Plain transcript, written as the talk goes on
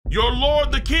Your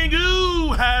Lord the King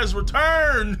Ooh has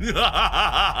returned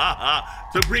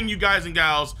to bring you guys and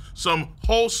gals some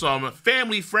wholesome,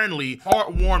 family-friendly,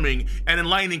 heartwarming, and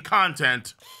enlightening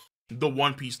content. The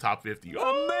One Piece Top 50.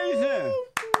 Amazing!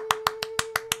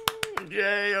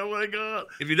 Yay, oh my god.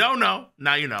 If you don't know,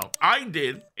 now you know. I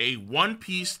did a One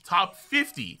Piece Top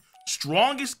 50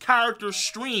 strongest character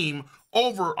stream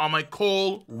over on my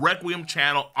Cole Requiem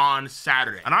channel on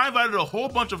Saturday. And I invited a whole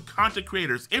bunch of content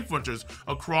creators, influencers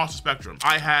across the spectrum.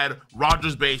 I had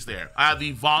Rogers Base there. I had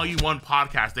the Volume 1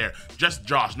 podcast there. Just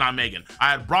Josh, not Megan.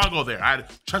 I had Brago there. I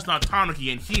had Chestnut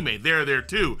Tanuki and Hime. They're there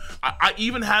too. I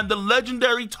even had the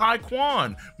legendary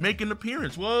Taekwon make an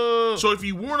appearance. Whoa. So if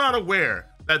you were not aware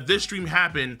that this stream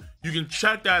happened, you can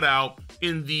check that out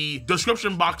in the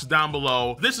description box down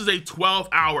below. This is a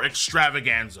 12-hour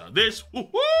extravaganza. This,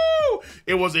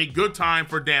 it was a good time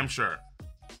for damn sure.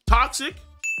 Toxic,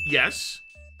 yes.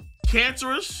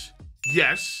 Cancerous,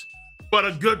 yes. But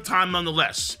a good time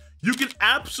nonetheless. You can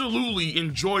absolutely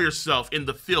enjoy yourself in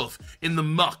the filth, in the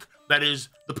muck that is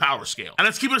the power scale. And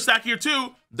let's keep it a stack here too.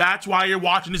 That's why you're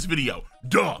watching this video.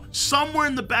 Duh. Somewhere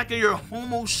in the back of your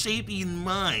Homo sapien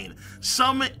mind,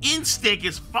 some instinct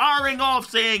is firing off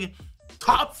saying,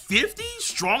 top 50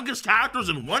 strongest characters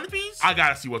in One Piece? I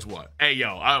gotta see what's what. Hey,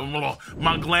 yo,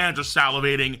 my glands are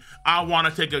salivating. I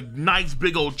wanna take a nice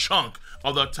big old chunk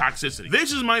of the toxicity.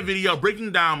 This is my video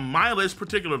breaking down my list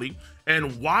particularly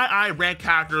and why I rank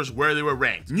characters where they were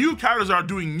ranked. New characters are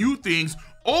doing new things.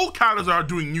 Old characters are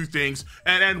doing new things,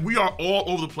 and we are all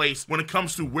over the place when it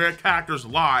comes to where characters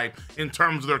lie in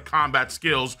terms of their combat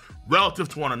skills relative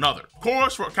to one another. Of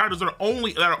course, for characters that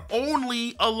are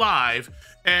only alive,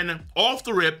 and off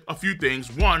the rip, a few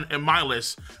things. One, in my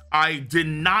list, I did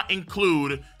not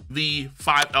include the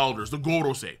 5 elders, the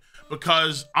Gorosei,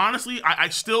 because honestly, I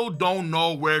still don't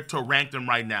know where to rank them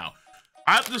right now.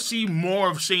 I have to see more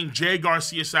of St. J.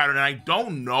 Garcia Saturn, and I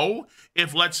don't know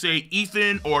if, let's say,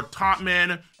 Ethan or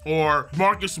Topman or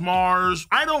Marcus Mars,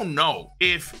 I don't know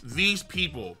if these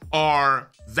people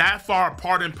are that far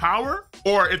apart in power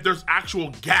or if there's actual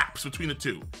gaps between the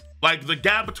two. Like, the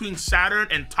gap between Saturn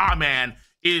and Topman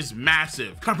is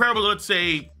massive, comparable to, let's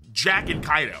say, Jack and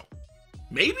Kaido.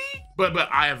 Maybe? But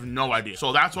I have no idea.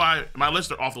 So that's why my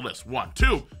lists are off the list. 1.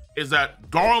 2 is that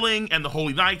Garling and the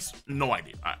Holy Knights, no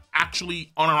idea.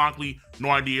 Actually, unironically, no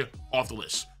idea, off the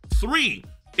list. 3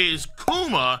 is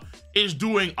Kuma is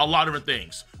doing a lot of different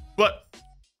things. But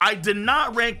I did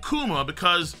not rank Kuma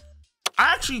because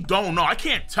I actually don't know. I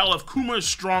can't tell if Kuma is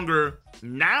stronger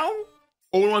now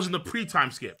or when it was in the pre-time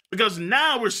skip. Because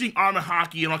now we're seeing armor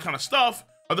hockey and all kind of stuff.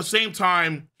 At the same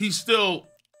time, he's still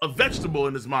a vegetable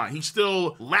in his mind. He's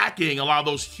still lacking a lot of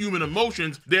those human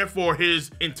emotions. Therefore,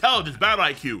 his intelligence, battle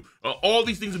IQ, all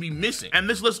these things will be missing. And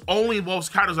this list only involves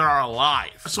characters that are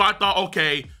alive. So I thought,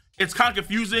 okay, it's kind of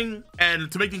confusing.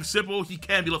 And to make things simple, he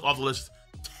can be left off the list,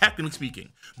 technically speaking.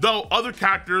 Though other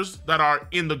characters that are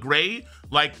in the gray,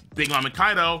 like Big Mom and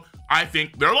Kaido, I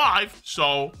think they're alive,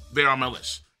 so they're on my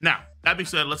list. Now, that being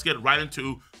said, let's get right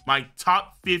into my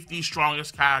top 50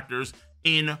 strongest characters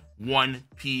in One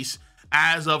Piece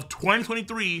as of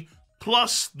 2023,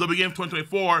 plus the beginning of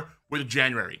 2024 with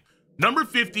January. Number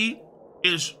 50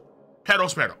 is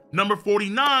Perospero. Number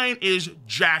 49 is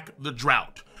Jack the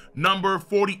Drought. Number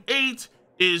 48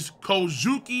 is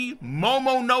Kozuki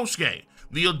Momonosuke,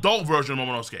 the adult version of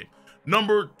Momonosuke.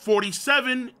 Number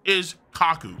 47 is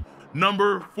Kaku.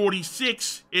 Number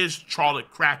 46 is Charlotte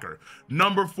Cracker.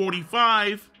 Number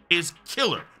 45 is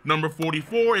Killer. Number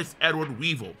 44 is Edward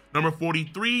Weevil. Number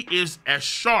 43 is S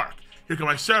Shark. Here come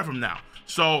my Seraphim now.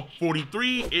 So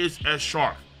 43 is S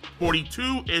Shark,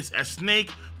 42 is S Snake,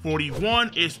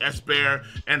 41 is S Bear,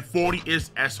 and 40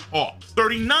 is S Hawk.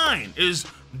 39 is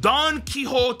Don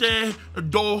Quixote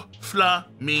do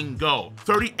Flamingo.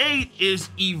 38 is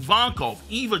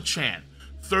Iva-chan.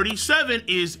 37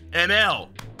 is ENEL.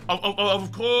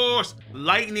 Of course,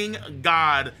 Lightning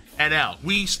God ENEL.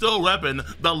 We still reppin'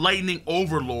 the Lightning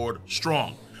Overlord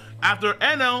strong. After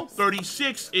ENEL,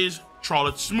 36 is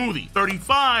Charlotte Smoothie.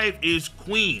 35 is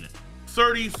Queen.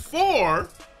 34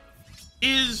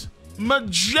 is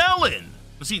Magellan.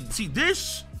 See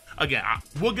this? Again,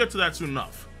 we'll get to that soon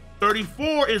enough.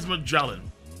 34 is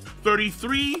Magellan.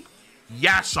 33,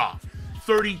 Yasopp.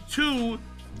 32,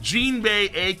 Jinbei,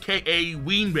 aka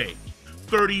Weenbei.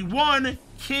 31,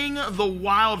 King the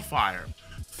Wildfire.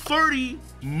 30,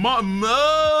 Marco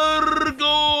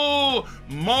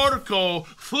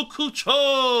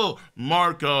Fukucho.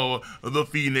 Marco the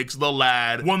Phoenix, the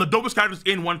lad. One of the dopest characters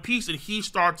in One Piece, and he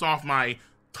starts off my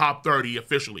top 30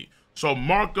 officially. So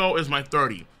Marco is my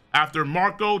 30. After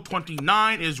Marco,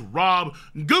 29 is Rob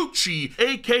Gucci,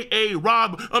 aka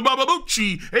Rob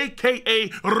Bababucci, aka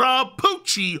Rob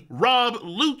Pucci. Rob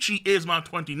Lucci is my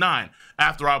 29.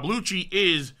 After Rob Lucci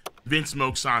is Vince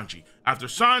Smoke Sanji. After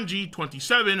Sanji,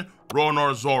 27,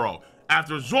 Ronor Zoro.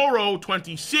 After Zoro,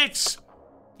 26,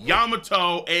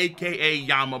 Yamato, aka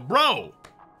YAMA-BRO.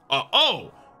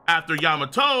 After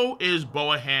Yamato is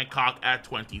Boa Hancock at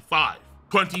 25.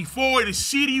 24 is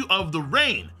City of the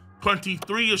Rain.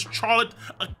 23 is Charlotte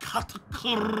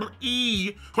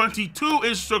Katakuri. 22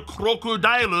 is the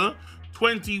Crocodile.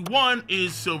 21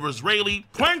 is Silver's Rayleigh.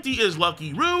 20 is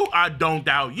Lucky Roux, I Don't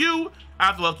Doubt You.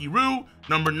 After Lucky Roux,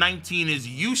 number 19 is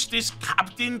Eustace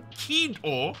Captain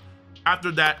Kido.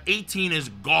 After that, 18 is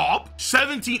Garp.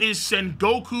 17 is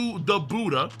Sengoku the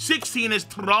Buddha. 16 is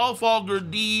Trafalgar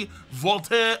D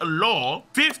Voltaire Law.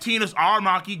 15 is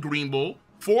Aramaki Green Bull.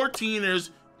 14 is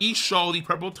Isho the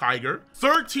Purple Tiger.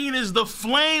 13 is the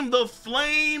Flame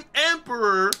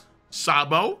Emperor,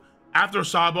 Sabo. After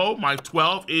Sabo, my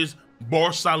 12 is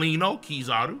Borsalino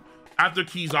Kizaru. After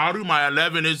Kizaru, my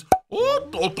 11 is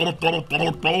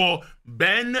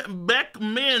Ben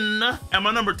Beckman. And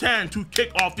my number 10 to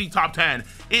kick off the top 10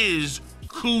 is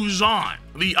Kuzan,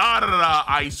 the Arara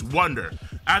Ice Wonder.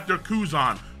 After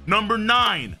Kuzan, number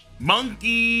 9,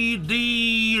 Monkey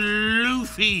D.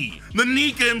 Luffy, the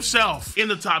Nika himself in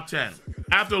the top 10.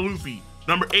 After Luffy,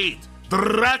 number 8,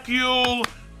 Dracul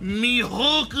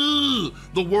Mihawk,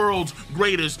 the world's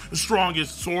greatest,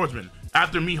 strongest swordsman.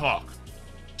 After Mihawk,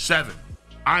 7,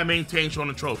 I maintain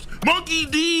shonen tropes, Monkey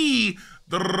D.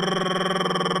 Dragon.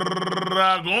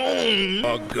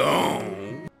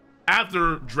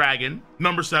 After Dragon,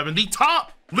 number 7, the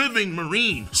top living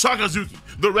marine, Sakazuki,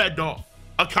 the Red Dog,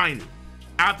 Akainu.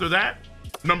 After that,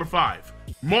 number 5,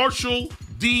 Marshall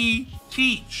D.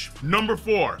 Teach. Number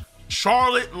 4,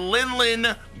 Charlotte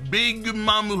Linlin, Big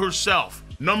Mamu herself.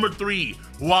 Number 3,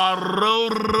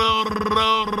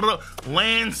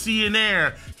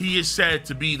 Lancianaire. He is said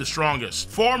to be the strongest.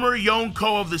 Former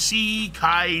Yonko of the Sea,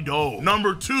 Kaido.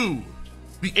 Number 2,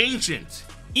 the ancient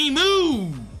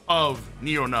Emu of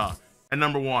Neona. And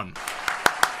number 1,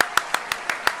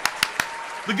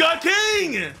 the God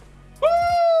King.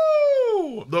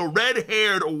 Woo! The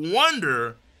red-haired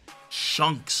wonder,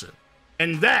 Shanks.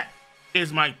 And that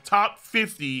is my top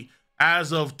 50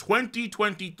 as of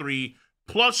 2023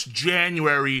 plus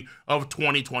January of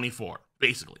 2024,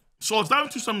 basically. So let's dive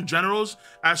into some generals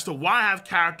as to why I have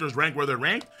characters ranked where they're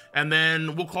ranked, and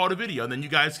then we'll call it a video. And then you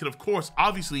guys can, of course,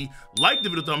 obviously like the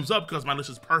video, thumbs up, because my list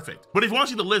is perfect. But if you want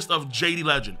to see the list of JD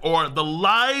Legend or the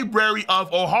Library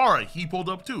of O'Hara, he pulled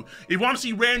up too. If you want to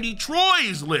see Randy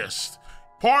Troy's list,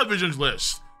 Parvision's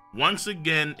list, once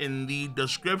again in the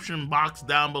description box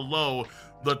down below,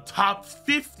 the top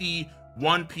 50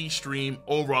 One Piece stream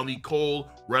over on the Cole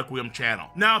Requiem channel.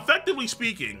 Now, effectively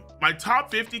speaking, my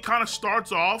top 50 kind of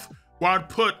starts off where I'd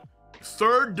put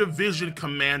 3rd Division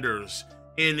commanders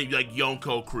in like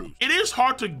Yonko crew. It is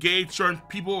hard to gauge certain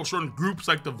people or certain groups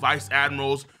like the Vice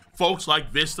Admirals, folks like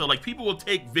Vista. Like people will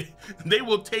take, they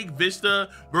will take Vista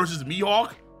versus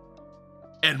Mihawk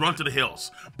and run to the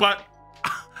hills. But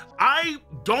I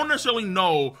don't necessarily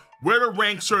know where to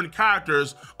rank certain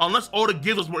characters unless Oda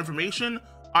gives us more information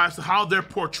as to how they're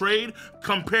portrayed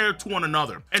compared to one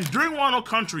another. And during Wano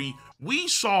Country, we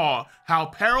saw how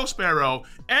Perospero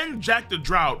and Jack the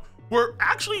Drought were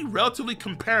actually relatively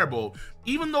comparable,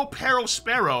 even though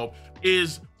Perospero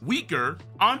is weaker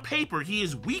on paper. He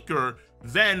is weaker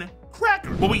than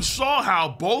Cracker. But we saw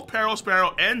how both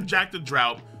Perospero and Jack the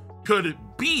Drought could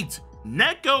beat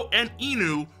Neko and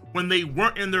Inu when they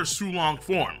weren't in their Sulong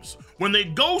forms. When they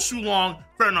go Sulong,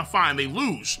 fair enough, fine, they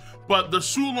lose. But the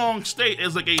Sulong state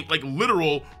is like a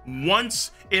literal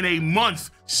once in a month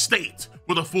state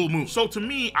with a full moon. So to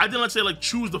me, I didn't, let's say, like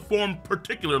choose the form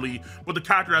particularly, but the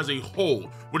character as a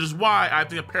whole, which is why I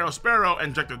think Perospero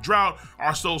and Jack the Drought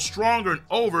are so stronger and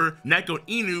over Neko and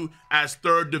Inu as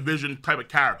 3rd Division type of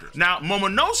characters. Now,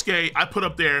 Momonosuke I put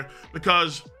up there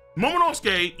because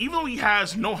Momonosuke, even though he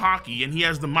has no haki and he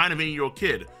has the mind of an 8-year-old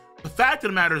kid, the fact of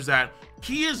the matter is that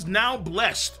he is now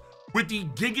blessed with the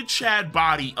Giga Chad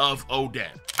body of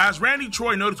Oden. As Randy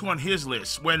Troy noted on his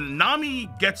list, when Nami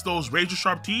gets those razor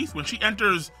sharp teeth, when she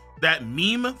enters that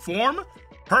meme form,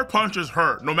 her punches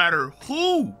hurt no matter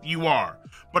who you are.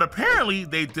 But apparently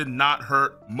they did not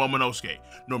hurt Momonosuke.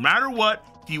 No matter what,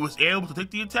 he was able to take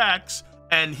the attacks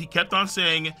and he kept on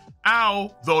saying, ow,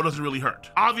 though it doesn't really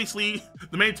hurt. Obviously,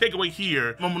 the main takeaway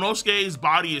here, Momonosuke's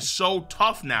body is so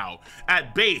tough now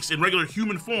at base in regular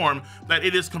human form that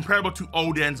it is comparable to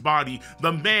Oden's body,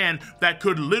 the man that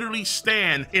could literally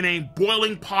stand in a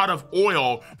boiling pot of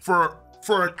oil for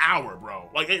for an hour, bro.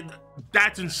 Like,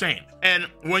 that's insane. And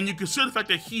when you consider the fact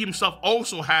that he himself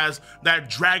also has that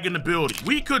dragon ability,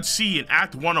 we could see in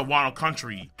Act 1 of Wano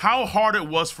Country how hard it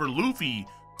was for Luffy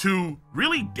to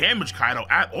really damage Kaido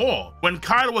at all when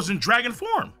Kaido was in dragon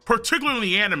form, particularly in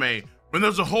the anime when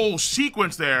there's a whole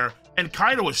sequence there and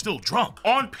Kaido is still drunk.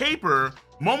 On paper,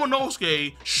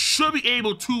 Momonosuke should be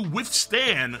able to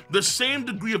withstand the same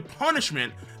degree of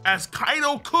punishment as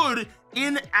Kaido could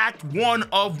in Act 1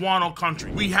 of Wano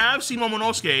Country. We have seen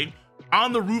Momonosuke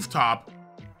on the rooftop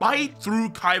bite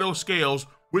through Kaido's scales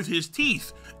with his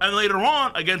teeth, and later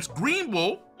on against Green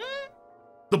Bull,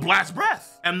 the Blast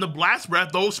Breath. And the Blast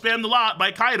Breath, though spammed a lot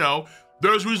by Kaido,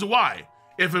 there's a reason why.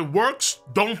 If it works,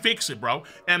 don't fix it, bro.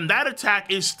 And that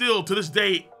attack is still, to this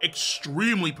day,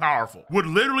 extremely powerful. Would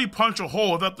literally punch a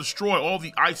hole that destroy all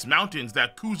the ice mountains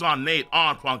that Kuzan made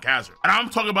on Punk Hazard. And I'm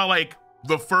talking about like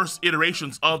the first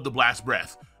iterations of the Blast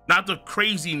Breath, not the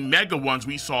crazy mega ones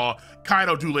we saw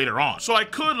Kaido do later on. So I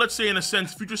could, let's say in a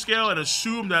sense, future scale and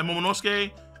assume that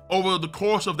Momonosuke, over the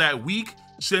course of that week,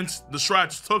 since the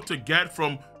strides took to get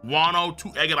from Wano to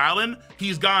Egget Island,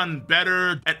 he's gotten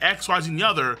better at X, Y, and the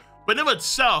other. But in of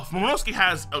itself, Momonosuke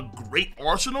has a great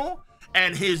arsenal,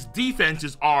 and his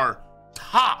defenses are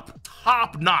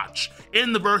top notch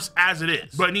in the verse as it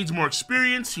is. But it needs more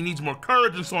experience, he needs more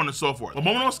courage, and so on and so forth. But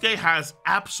Momonosuke has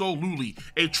absolutely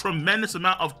a tremendous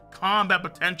amount of combat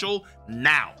potential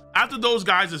now. After those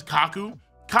guys is Kaku.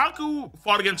 Kaku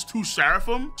fought against 2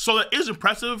 Seraphim, so that is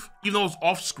impressive, even though it's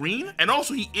off screen. And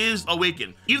also he is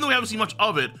awakened. Even though we haven't seen much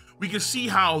of it, we can see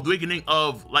how the awakening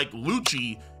of like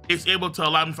Lucci is able to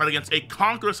allow him to fight against a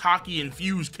Conqueror's Haki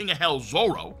infused King of Hell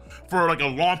Zoro for like a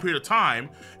long period of time.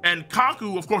 And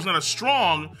Kaku, of course, not as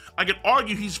strong. I could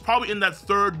argue he's probably in that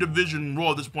 3rd division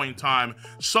role at this point in time,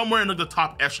 somewhere in like the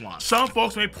top echelon. Some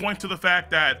folks may point to the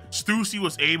fact that Stussy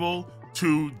was able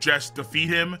to just defeat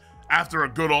him after a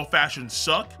good old-fashioned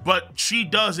suck, but she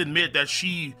does admit that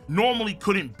she normally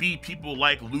couldn't beat people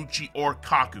like Lucci or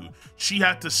Kaku. She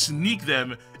had to sneak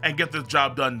them and get the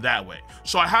job done that way.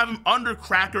 So I have him under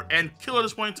Cracker and Killer at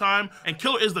this point in time, and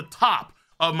Killer is the top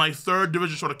of my 3rd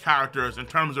division sort of characters in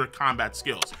terms of their combat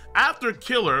skills. After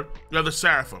Killer, you have the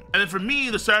Seraphim. And then for me,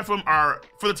 the Seraphim are,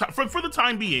 for the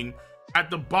time being, at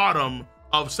the bottom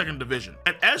of 2nd division.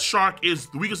 And S-Shark is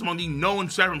the weakest among the known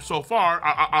Seraphim so far,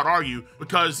 I'd argue,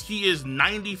 because he is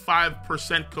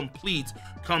 95% complete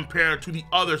compared to the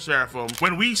other Seraphim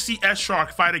when we see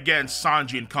S-Shark fight against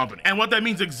Sanji and company. And what that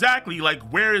means exactly, like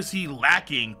where is he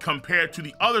lacking compared to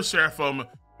the other Seraphim,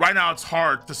 right now it's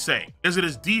hard to say. Is it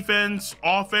his defense,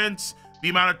 offense, the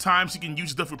amount of times he can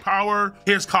use different power,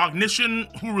 his cognition,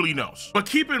 who really knows? But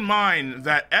keep in mind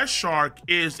that S-Shark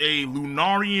is a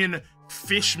Lunarian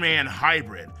Fishman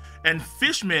hybrid, and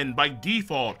Fishmen by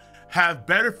default have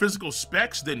better physical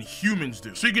specs than humans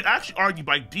do. So you can actually argue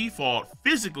by default,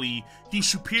 physically, he's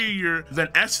superior than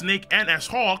S-Snake and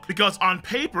S-Hawk, because on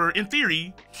paper, in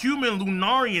theory, human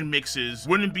Lunarian mixes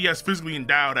wouldn't be as physically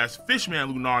endowed as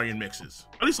Fishman Lunarian mixes,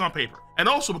 at least on paper. And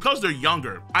also, because they're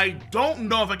younger, I don't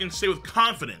know if I can say with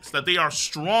confidence that they are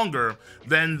stronger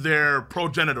than their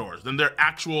progenitors, than their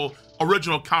actual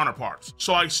original counterparts.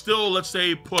 So I still, let's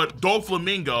say, put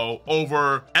Doflamingo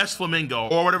over S-Flamingo,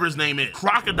 or whatever his name is,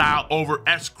 Crocodile over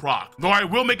S-Croc. Though I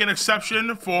will make an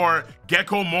exception for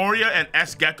Gecko Moria and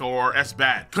S-Gecko or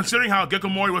S-Bad. Considering how Gecko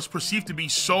Moria was perceived to be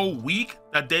so weak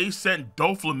that they sent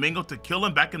Doflamingo to kill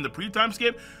him back in the pre-time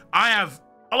skip, I have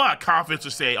a lot of confidence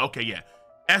to say, okay, yeah,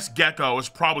 S-Gecko is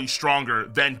probably stronger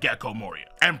than Gecko Moria,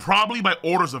 and probably by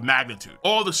orders of magnitude.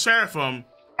 All the Seraphim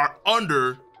are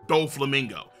under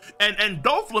Doflamingo. And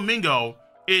Doflamingo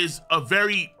is a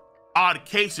very odd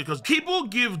case because people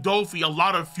give Doffy a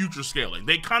lot of future scaling.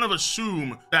 They kind of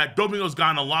assume that Doflamingo's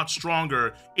gotten a lot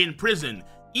stronger in prison,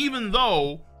 even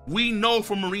though we know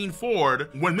from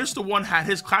Marineford, when Mr. One had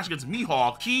his clash against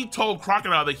Mihawk, he told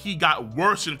Crocodile that he got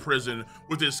worse in prison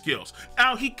with his skills.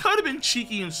 Now, he could have been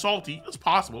cheeky and salty, it's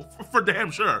possible, for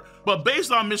damn sure, but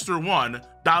based on Mr. One,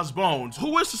 Das Bones,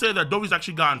 who is to say that Doffy's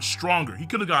actually gotten stronger? He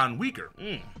could have gotten weaker.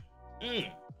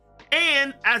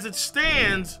 And as it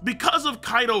stands, because of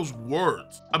Kaido's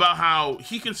words about how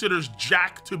he considers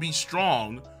Jack to be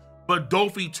strong, but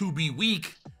Doffy to be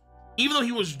weak, even though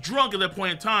he was drunk at that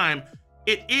point in time,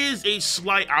 it is a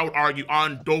slight, I would argue,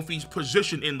 on Doffy's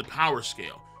position in the power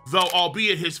scale. Though,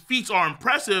 albeit his feats are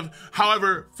impressive,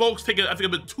 however, folks take it, I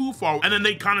think, a bit too far, and then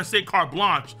they kind of say carte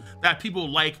blanche that people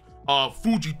like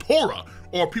Fujitora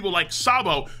or people like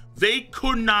Sabo, they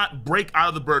could not break out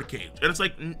of the birdcage. And it's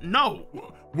like, no,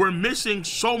 we're missing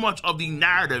so much of the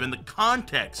narrative and the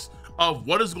context of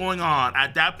what is going on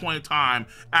at that point in time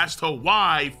as to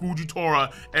why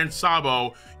Fujitora and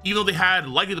Sabo, even though they had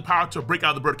likely the power to break out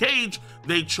of the bird cage,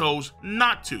 they chose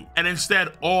not to. And instead,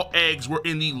 all eggs were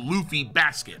in the Luffy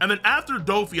basket. And then after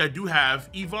Doffy, I do have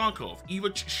Ivankov.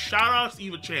 Shout out to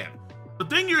Iva-chan. The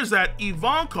thing here is that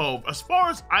Ivankov, as far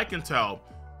as I can tell,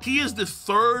 he is the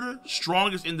third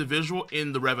strongest individual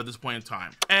in the Rev at this point in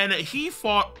time. And he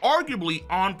fought arguably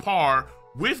on par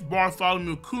with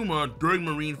Bartholomew Kuma during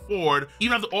Marineford,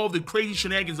 even after all the crazy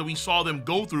shenanigans that we saw them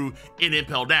go through in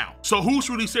Impel Down. So who's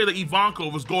to really say that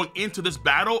Ivankov was going into this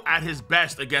battle at his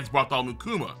best against Bartholomew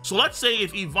Kuma? So let's say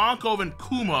if Ivankov and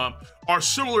Kuma are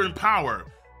similar in power,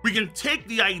 we can take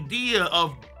the idea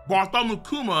of Bartholomew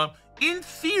Kuma in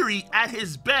theory, at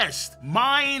his best,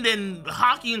 mind and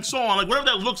hockey and so on, like whatever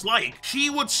that looks like, he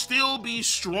would still be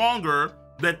stronger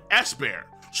than Esper.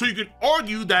 So you could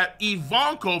argue that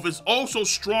Ivankov is also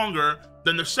stronger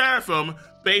than the Seraphim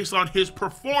based on his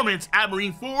performance at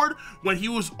Marineford when he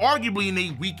was arguably in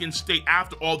a weakened state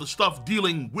after all the stuff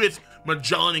dealing with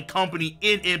Magellan and company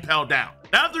in Impel Down.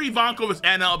 After Ivankov is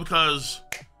ENEL because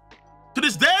to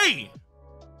this day,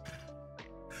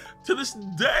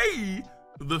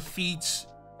 the feats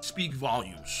speak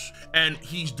volumes, and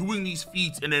he's doing these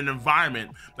feats in an environment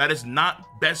that is not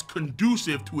best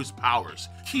conducive to his powers.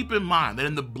 Keep in mind that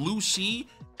in the Blue Sea,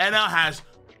 ENEL has,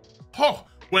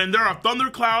 when there are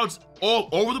thunderclouds all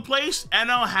over the place,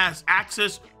 ENEL has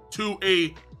access to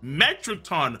a metric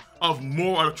ton of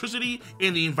more electricity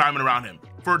in the environment around him,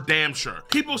 for damn sure.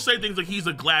 People say things like he's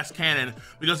a glass cannon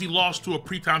because he lost to a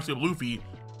pre-time skip Luffy,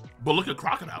 but look at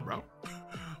Crocodile, bro.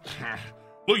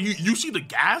 Look, you see the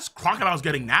gas Crocodile's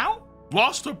getting now?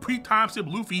 Lost to pre-time skip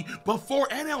Luffy before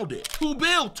ENEL did. 2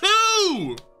 bill,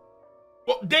 2!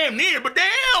 Well, damn near, but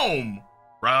damn!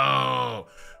 Bro,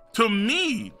 to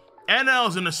me, ENEL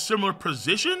is in a similar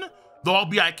position, though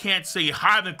albeit I can't say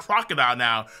higher than Crocodile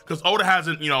now, because Oda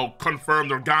hasn't,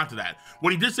 confirmed or gone to that.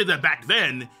 When he did say that back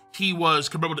then, he was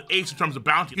comparable to Ace in terms of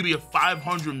bounty. He'd be a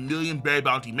 500 million berry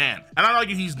bounty man. And I'd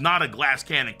argue he's not a glass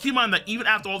cannon. Keep in mind that even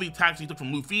after all the attacks he took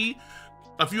from Luffy,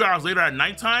 a few hours later at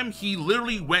nighttime, he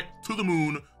literally went to the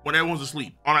moon when everyone's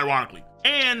asleep, unironically.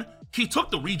 And he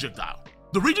took the reject dial.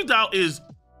 The reject dial is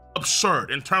absurd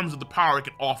in terms of the power it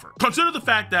can offer. Consider the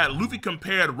fact that Luffy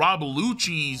compared Rob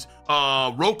Lucci's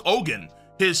Rogue Ogun,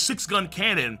 his 6-gun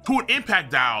cannon, to an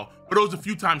impact dial, but it was a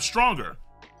few times stronger.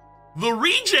 The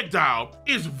reject dial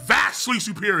is vastly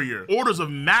superior, orders of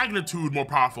magnitude more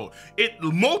powerful. It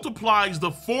multiplies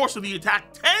the force of the attack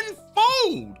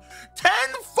tenfold!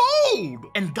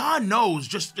 And God knows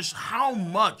just how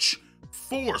much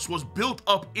force was built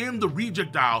up in the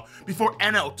reject dial before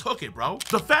ENEL took it, bro.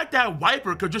 The fact that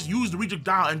Wiper could just use the reject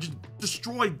dial and just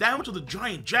destroy that much of the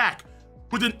giant Jack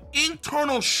with an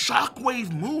internal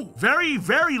shockwave move. Very,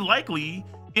 very likely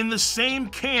in the same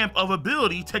camp of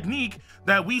ability technique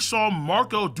that we saw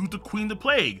Marco do to Queen the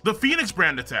Plague, the Phoenix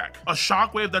brand attack, a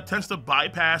shockwave that tends to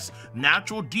bypass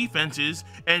natural defenses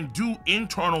and do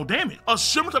internal damage. A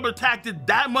similar type of attack did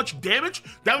that much damage,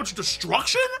 that much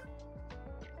destruction?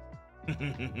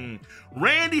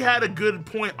 Randy had a good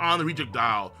point on the reject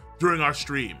dial during our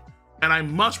stream, and I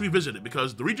must revisit it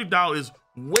because the reject dial is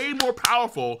way more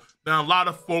powerful than a lot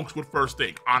of folks would first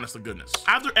think, honest to goodness.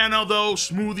 After ENEL though,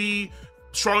 Smoothie,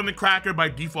 stronger than Cracker by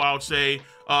default, I would say,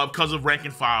 because of rank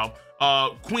and file.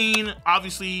 Queen,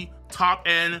 obviously, top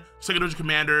end, second division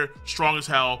commander, strong as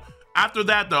hell. After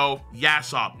that, though,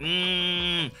 Yasopp.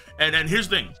 And here's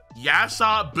the thing.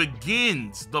 Yasopp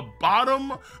begins the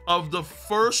bottom of the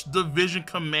first division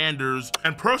commanders,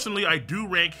 and personally, I do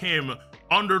rank him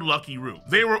under Lucky Roux.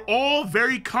 They were all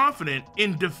very confident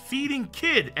in defeating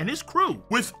Kid and his crew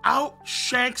without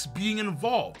Shanks being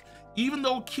involved, even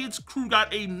though Kid's crew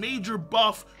got a major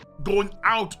buff going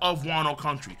out of Wano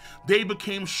country. They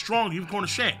became strong, even going to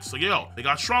Shanks. So yo, they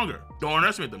got stronger. Don't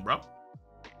underestimate them, bro.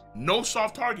 No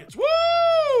soft targets.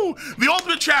 Woo! The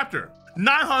ultimate chapter,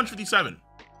 957.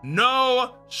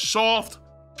 No soft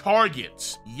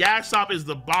targets. Yasopp is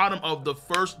the bottom of the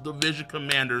first division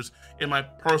commanders, in my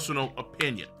personal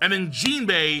opinion. And then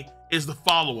Jinbei is the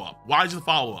follow-up. Why is it the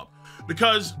follow-up?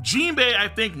 Because Jinbei, I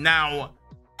think now,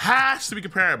 has to be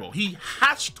comparable. He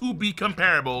has to be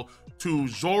comparable to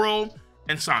Zoro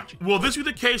and Sanji. Will this be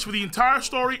the case for the entire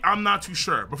story? I'm not too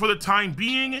sure. But for the time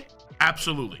being,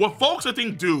 absolutely. What folks, I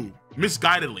think, do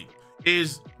misguidedly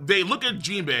is they look at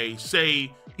Jinbei,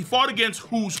 say he fought against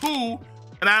who's who,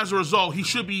 and as a result, he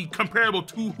should be comparable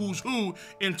to who's who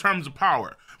in terms of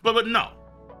power. But no.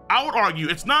 I would argue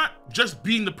it's not just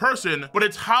being the person, but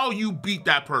it's how you beat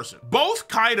that person. Both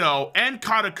Kaido and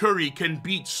Katakuri can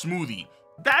beat Smoothie.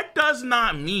 That does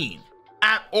not mean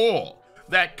at all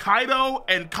that Kaido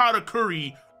and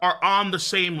Katakuri are on the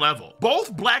same level.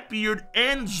 Both Blackbeard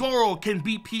and Zoro can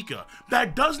beat Pika.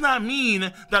 That does not mean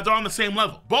that they're on the same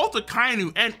level. Both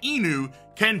Akainu and Inu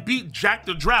can beat Jack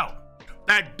the Drought.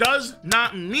 That does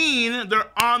not mean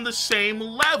they're on the same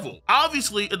level.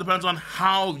 Obviously, it depends on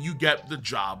how you get the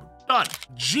job done.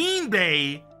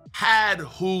 Jinbei had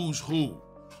who's who.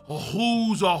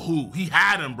 Who's a who. He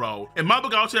had him, bro. In my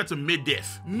book, I would say that's a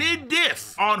mid-diff.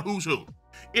 Mid-diff on who's who.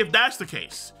 If that's the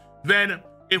case, then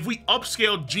if we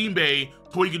upscale Jinbei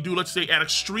to what you could do, let's say, at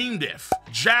extreme diff,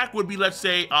 Jack would be, let's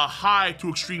say, a high to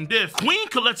extreme diff. Queen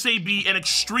could, let's say, be an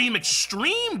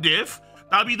extreme diff.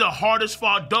 That'd be the hardest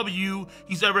fought W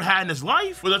he's ever had in his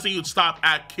life. But let's say you'd stop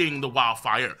at King the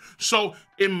Wildfire. So,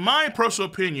 in my personal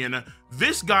opinion,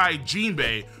 this guy,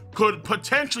 Jinbei, could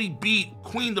potentially beat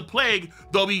Queen the Plague,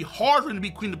 though it'll be hard for him to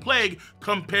beat Queen the Plague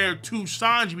compared to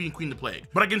Sanji beating Queen the Plague.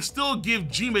 But I can still give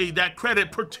Jinbei that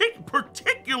credit,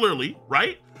 particularly,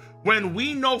 right, when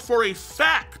we know for a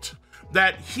fact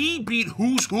that he beat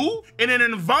who's who in an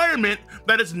environment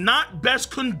that is not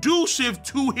best conducive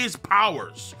to his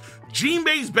powers.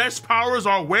 Jinbei's best powers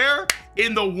are where?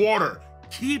 In the water.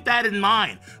 Keep that in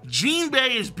mind.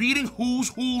 Jinbei is beating who's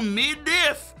who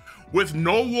mid-diff with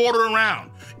no water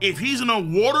around. If he's in a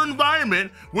water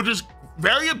environment, which is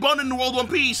very abundant in the world of One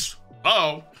Piece,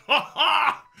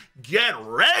 get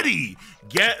ready.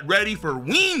 Get ready for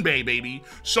Jinbei, baby.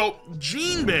 So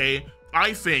Jinbei,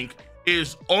 I think,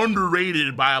 is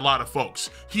underrated by a lot of folks.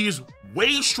 He is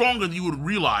way stronger than you would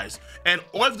realize. And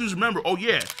all you have to do is remember, oh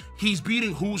yeah, he's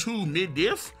beating who's who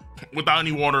mid-diff without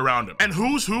any water around him. And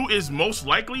who's who is most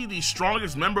likely the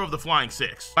strongest member of the Flying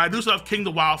Six. I do still have King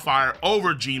the Wildfire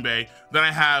over Jinbei. Then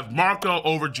I have Marco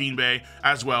over Jinbei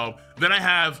as well. Then I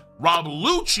have Rob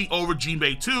Lucci over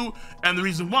Jinbei too. And the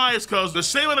reason why is because the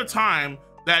same amount of time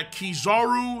that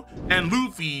Kizaru and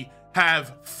Luffy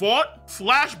have fought,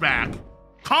 flashback,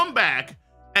 come back,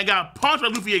 and got punched by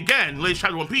Luffy again, latest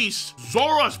chapter One Piece,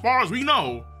 Zoro, as far as we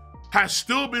know, has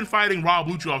still been fighting Rob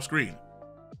Lucci off screen.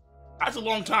 That's a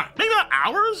long time. Maybe not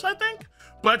hours, I think,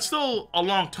 but still a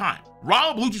long time.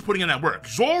 Rob Lucci's putting in that work.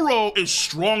 Zoro is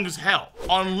strong as hell.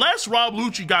 Unless Rob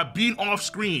Lucci got beaten off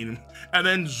screen and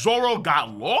then Zoro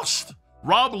got lost,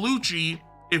 Rob Lucci,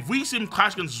 if we see him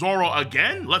clash against Zoro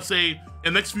again, let's say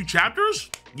in the next few chapters,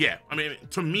 yeah, I mean,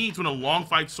 to me, it's been a long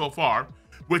fight so far,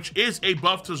 which is a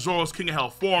buff to Zoro's King of Hell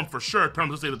form for sure, in terms of,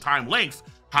 let's say, the time length.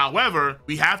 However,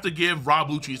 we have to give Rob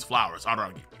Lucci's flowers, I'd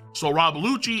argue. So Rob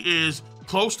Lucci is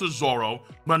close to Zoro,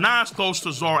 but not as close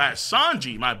to Zoro as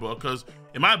Sanji, in my book, because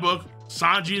in my book,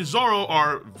 Sanji and Zoro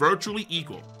are virtually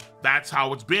equal. That's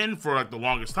how it's been for like the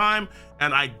longest time,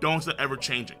 and I don't see that ever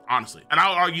changing, honestly. And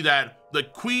I'll argue that the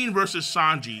Queen versus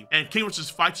Sanji and King versus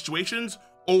fight situations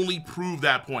only prove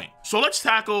that point. So let's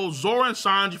tackle Zoro and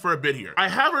Sanji for a bit here. I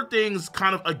have heard things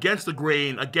kind of against the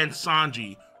grain against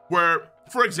Sanji, where,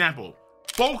 for example,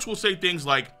 folks will say things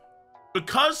like,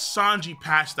 because Sanji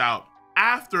passed out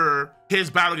after his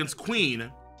battle against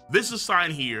Queen, this is a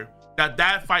sign here that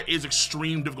that fight is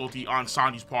extreme difficulty on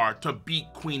Sanji's part to beat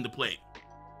Queen the Plague.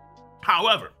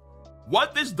 However,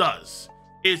 what this does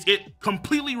is it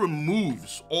completely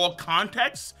removes all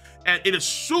context, and it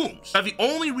assumes that the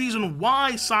only reason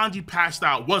why Sanji passed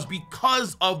out was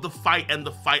because of the fight and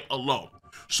the fight alone.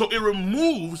 So it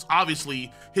removes,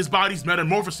 obviously, his body's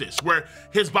metamorphosis, where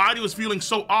his body was feeling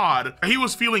so odd, he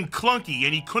was feeling clunky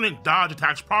and he couldn't dodge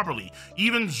attacks properly.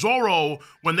 Even Zoro,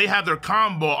 when they had their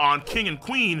combo on King and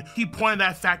Queen, he pointed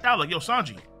that fact out, like, yo,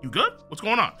 Sanji, you good? What's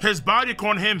going on? His body,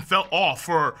 according to him, fell off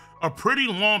for a pretty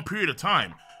long period of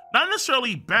time. Not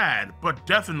necessarily bad, but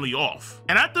definitely off.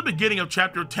 And at the beginning of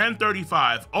chapter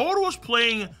 1035, Oda was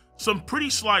playing some pretty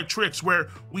sly tricks where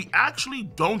we actually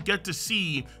don't get to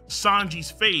see Sanji's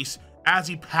face as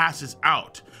he passes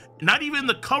out. Not even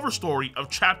the cover story of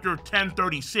chapter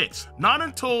 1036. Not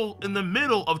until in the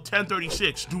middle of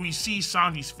 1036 do we see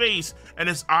Sanji's face and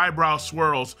his eyebrow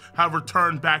swirls have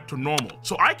returned back to normal.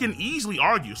 So I can easily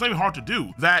argue, it's not even hard to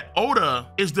do, that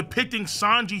Oda is depicting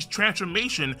Sanji's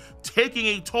transformation taking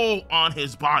a toll on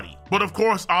his body. But of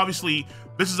course, obviously,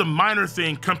 this is a minor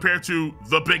thing compared to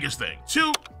the biggest thing.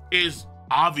 Two is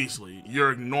obviously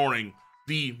you're ignoring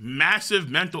the massive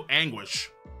mental anguish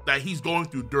that he's going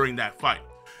through during that fight.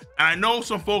 And I know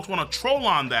some folks want to troll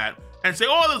on that and say,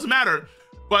 oh, it doesn't matter,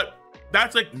 but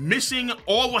that's like missing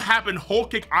all what happened Whole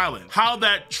Cake Island, how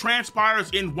that transpires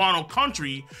in Wano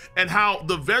country, and how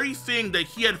the very thing that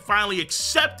he had finally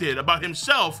accepted about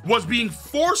himself was being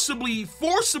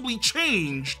forcibly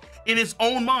changed in his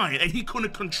own mind, and he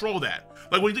couldn't control that.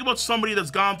 Like when you think about somebody that's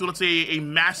gone through, let's say, a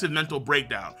massive mental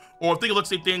breakdown, or think of, let's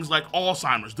say, things like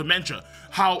Alzheimer's, dementia,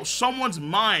 how someone's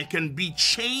mind can be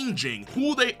changing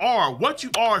who they are. What you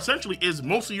are essentially is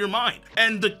mostly your mind.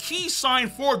 And the key sign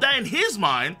for that in his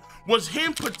mind was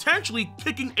him potentially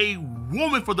kicking a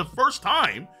woman for the first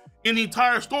time in the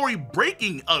entire story,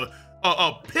 breaking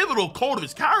a pivotal code of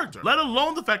his character, let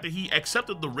alone the fact that he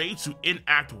accepted the Reitsu in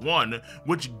Act 1,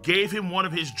 which gave him one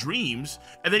of his dreams,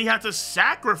 and then he had to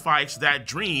sacrifice that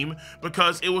dream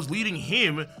because it was leading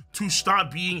him to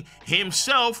stop being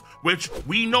himself, which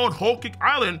we know at Whole Cake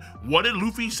Island, what did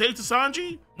Luffy say to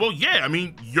Sanji? Well, yeah, I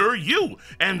mean, you're you.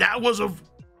 And that was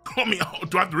I mean,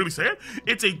 do I have to really say it?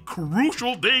 It's a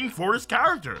crucial thing for his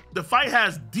character. The fight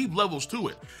has deep levels to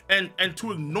it. And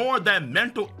to ignore that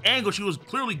mental angle she was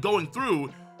clearly going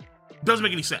through doesn't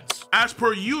make any sense. As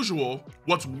per usual,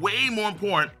 what's way more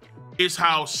important is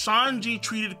how Sanji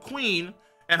treated Queen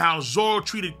and how Zoro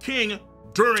treated King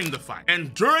during the fight.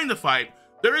 And during the fight,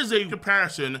 there is a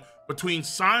comparison between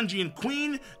Sanji and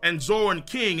Queen and Zoro and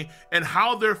King and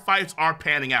how their fights are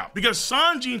panning out. Because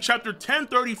Sanji in chapter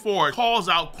 1034 calls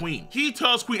out Queen. He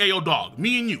tells Queen, hey, yo, dog,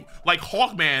 me and you, like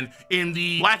Hawkman in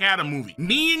the Black Adam movie,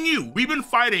 me and you, we've been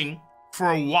fighting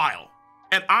for a while.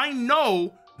 And I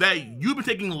know that you've been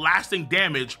taking lasting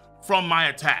damage from my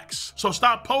attacks. So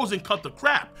stop posing, cut the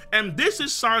crap. And this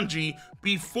is Sanji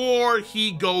before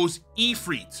he goes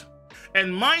Ifrit.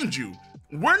 And mind you,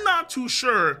 we're not too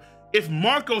sure if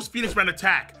Marco's Phoenix Brand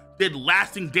attack did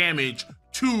lasting damage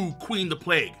to Queen the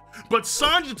Plague. But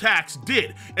Sanji's attacks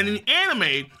did. And in the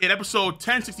anime, in episode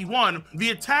 1061,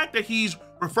 the attack that he's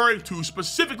referring to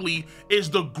specifically is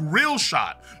the grill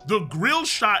shot. The grill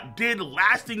shot did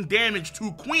lasting damage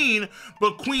to Queen,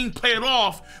 but Queen played it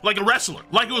off like a wrestler,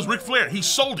 like it was Ric Flair. He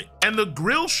sold it. And the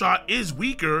grill shot is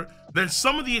weaker than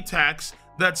some of the attacks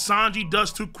that Sanji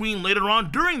does to Queen later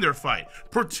on during their fight,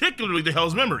 particularly the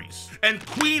Hell's Memories. And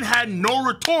Queen had no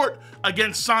retort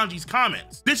against Sanji's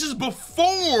comments. This is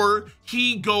before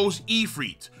he goes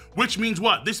Ifrit, which means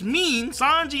what? This means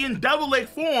Sanji in Devil Lake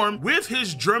form with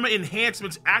his German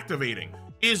enhancements activating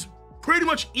is pretty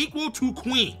much equal to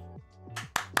Queen.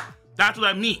 That's what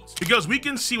that means, because we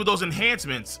can see with those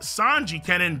enhancements, Sanji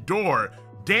can endure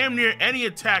damn near any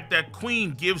attack that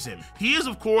Queen gives him. He is,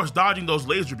 of course, dodging those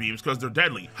laser beams because they're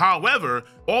deadly. However,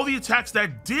 all the attacks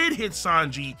that did hit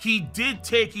Sanji, he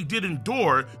did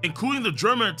endure, including the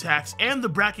German attacks and the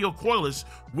Brachiocoilus,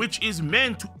 which is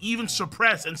meant to even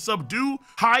suppress and subdue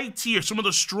high tier, some of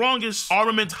the strongest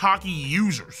armament hockey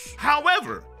users.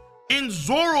 However, in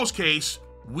Zoro's case,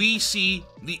 we see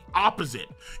the opposite.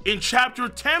 In chapter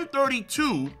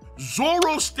 1032,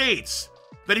 Zoro states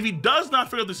that if he does not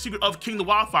figure out the secret of King the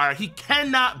Wildfire, he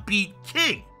cannot beat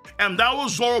King. And that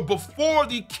was Zoro before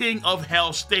the King of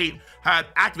Hell State had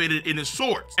activated in his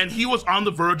swords, and he was on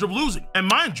the verge of losing. And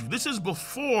mind you, this is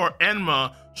before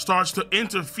Enma starts to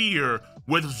interfere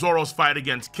with Zoro's fight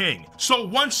against King. So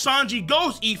once Sanji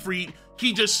goes Ifrit,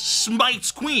 he just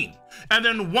smites Queen. And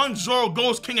then once Zoro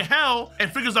goes King of Hell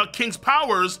and figures out King's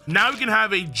powers, now we can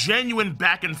have a genuine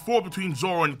back and forth between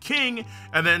Zoro and King,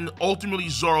 and then ultimately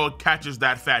Zoro catches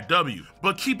that fat W.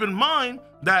 But keep in mind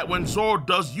that when Zoro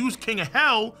does use King of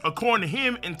Hell, according to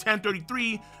him in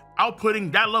 1033,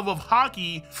 outputting that level of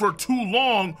hockey for too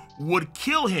long would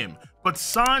kill him. But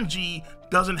Sanji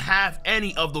doesn't have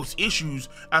any of those issues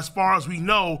as far as we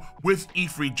know with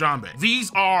Ifrit Jinbei.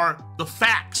 These are the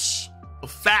facts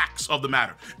of the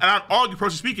matter. And I'd argue,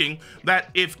 personally speaking, that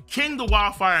if King the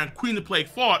Wildfire and Queen the Plague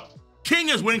fought, King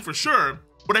is winning for sure,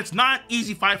 but it's not an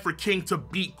easy fight for King to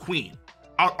beat Queen.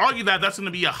 I'll argue that that's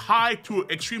gonna be a high to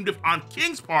extreme diff on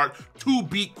King's part to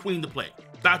beat Queen the Plague.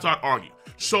 That's what I'd argue.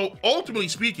 So ultimately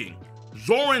speaking,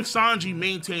 Zoro and Sanji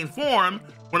maintain form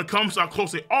when it comes to how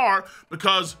close they are,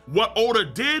 because what Oda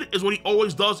did is what he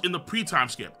always does in the pre-time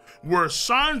skip, where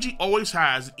Sanji always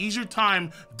has an easier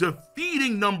time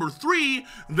defeating number 3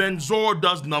 than Zoro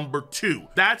does number 2.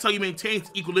 That's how he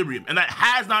maintains equilibrium, and that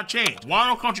has not changed.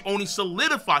 Wano Country only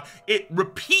solidified. It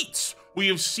repeats. We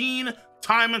have seen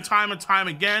time and time and time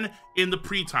again in the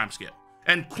pre-time skip.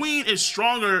 And Queen is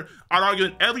stronger, I'd argue,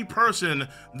 than every person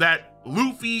that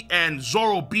Luffy and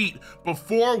Zoro beat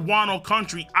before Wano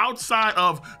Country outside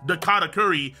of the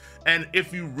Katakuri. And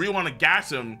if you really want to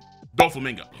gas him,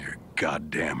 Doflamingo. You're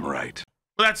goddamn right.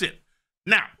 But that's it.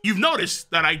 Now, you've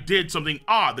noticed that I did something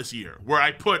odd this year, where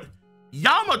I put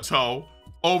Yamato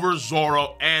over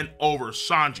Zoro and over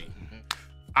Sanji.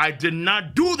 I did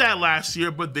not do that last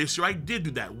year, but this year I did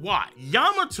do that. Why?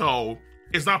 Yamato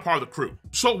is not part of the crew.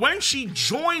 So when she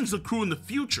joins the crew in the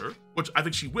future, which I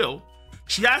think she will,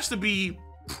 she has to be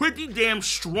pretty damn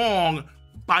strong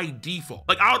by default.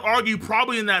 Like, I would argue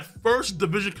probably in that first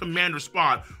division commander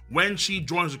spot when she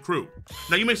joins the crew.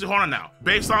 Now you may say, hold on now,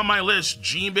 based on my list,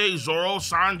 Jinbei, Zoro,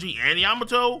 Sanji, and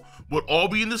Yamato would all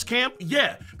be in this camp?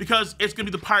 Yeah, because it's gonna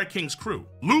be the Pirate King's crew.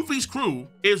 Luffy's crew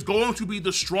is going to be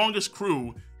the strongest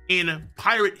crew in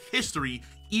pirate history,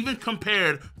 even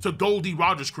compared to Goldie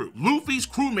Roger's crew. Luffy's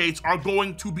crewmates are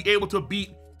going to be able to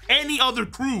beat any other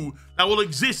crew that will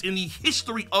exist in the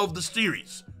history of the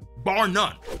series, bar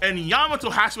none. And Yamato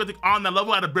has to be, I think, on that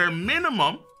level at a bare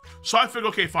minimum. So I figured,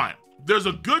 okay, fine. There's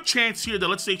a good chance here that,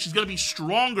 let's say, she's gonna be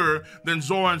stronger than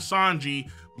Zoro and Sanji,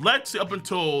 let's say up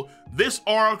until this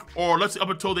arc, or let's say up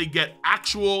until they get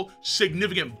actual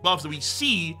significant buffs that we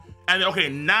see, and then, okay,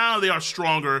 now they are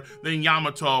stronger than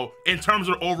Yamato in terms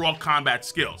of overall combat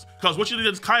skills. Because what she did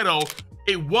against Kaido,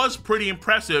 it was pretty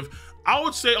impressive. I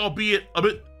would say, albeit a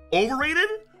bit overrated,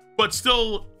 but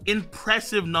still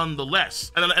impressive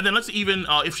nonetheless. And then let's say even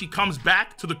if she comes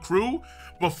back to the crew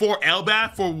before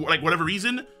Elbaf for like whatever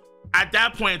reason, at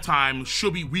that point in time,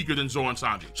 she'll be weaker than Zoro and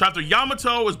Sanji. So after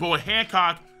Yamato is Boa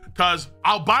Hancock, because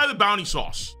I'll buy the bounty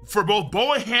sauce for both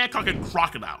Boa Hancock and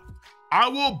Crocodile. I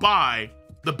will buy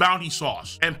the bounty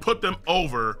sauce and put them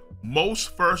over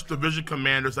most first division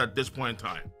commanders at this point in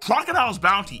time. Crocodile's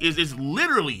bounty is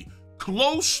literally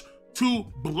close to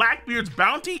Blackbeard's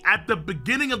bounty at the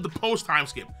beginning of the post time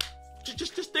skip.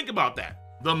 Just think about that.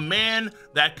 The man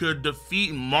that could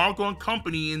defeat Marco and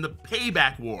company in the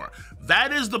Payback War.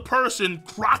 That is the person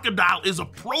Crocodile is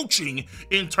approaching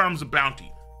in terms of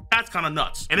bounty. That's kind of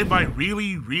nuts. And if I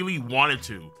really, really wanted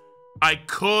to, I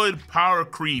could power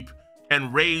creep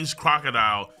and raise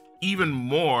Crocodile even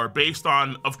more based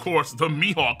on, of course, the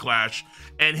Mihawk clash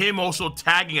and him also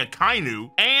tagging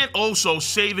Akainu and also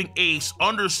saving Ace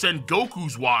under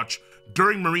Sengoku's watch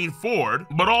during Marineford,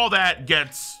 but all that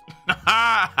gets,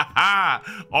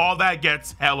 all that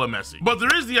gets hella messy. But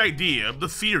there is the idea, the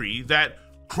theory, that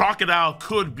Crocodile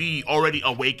could be already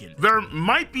awakened. There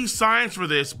might be science for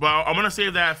this, but I'm gonna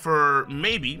save that for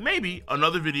maybe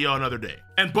another video another day.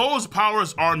 And Boa's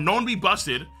powers are known to be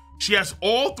busted. She has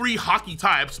all three Haki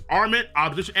types, Armament,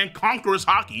 Opposition, and Conqueror's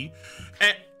Haki.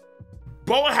 And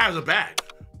Boa has a bag.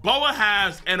 Boa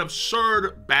has an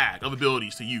absurd bag of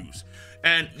abilities to use.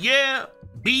 And yeah,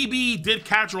 BB did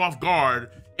catch her off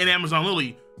guard in Amazon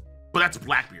Lily, but that's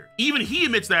Blackbeard. Even he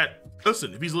admits that,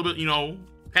 listen, if he's a little bit, you know,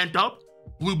 pent up,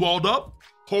 blue balled up,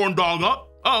 horn dog up,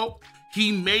 oh,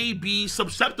 he may be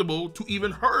susceptible to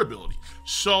even her abilities.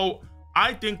 So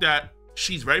I think that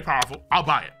she's very powerful. I'll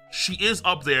buy it. She is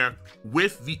up there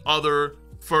with the other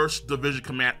first division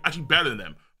command, actually better than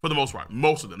them for the most part,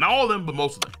 most of them. Not all of them, but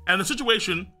most of them. And the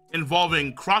situation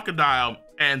involving Crocodile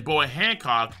and Boa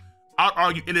Hancock, I'd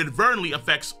argue inadvertently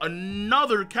affects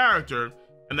another character,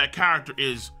 and that character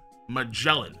is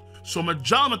Magellan. So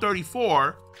Magellan at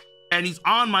 34, and he's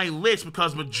on my list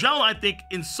because Magellan, I think,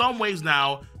 in some ways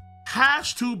now,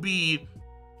 has to be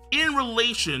in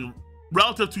relation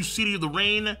relative to City of the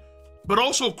Rain, but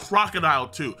also Crocodile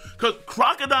too. Because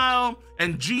Crocodile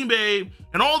and Jinbei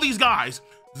and all these guys,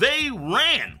 they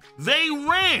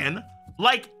ran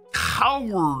like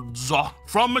cowards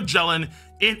from Magellan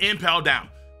in Impel Down.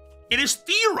 It's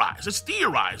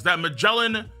theorized that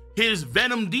Magellan, his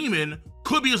Venom Demon,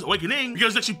 could be his awakening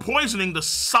because it's actually poisoning the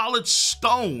solid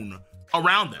stone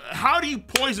around them. How do you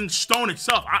poison stone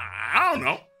itself? I don't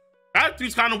know.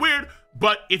 That's kind of weird,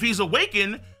 but if he's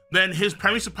awakened, then his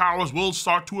permissive powers will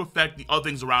start to affect the other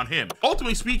things around him.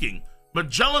 Ultimately speaking,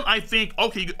 Magellan, I think,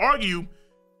 okay, you could argue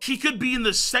he could be in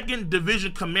the second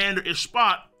division commander-ish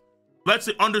spot. Let's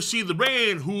say under Sea of the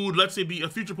Rain, who would, let's say, be a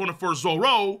future opponent for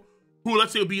Zoro, who,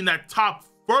 let's say, would be in that top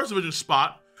first division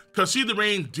spot, because Sea of the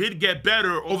Rain did get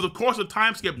better over the course of the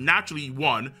time skip, naturally,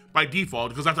 one, by default,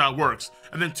 because that's how it works.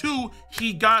 And then two,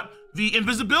 he got the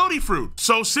invisibility fruit.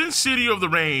 So since City of the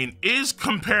Rain is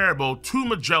comparable to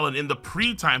Magellan in the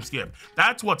pre-time skip,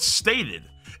 that's what's stated,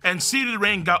 and City of the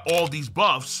Rain got all these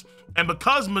buffs, and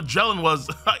because Magellan was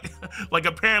like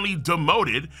apparently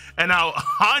demoted, and now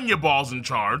Hanya Ball's in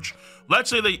charge, let's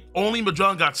say they only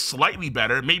Magellan got slightly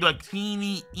better, maybe like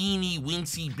teeny,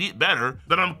 wincy bit better,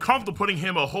 then I'm comfortable putting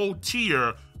him a whole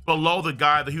tier below the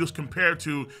guy that he was compared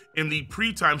to in the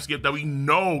pre-time skip that we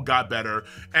know got better.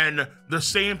 And the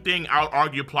same thing I would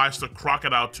argue applies to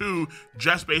Crocodile too,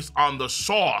 just based on the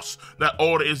sauce that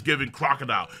Oda is giving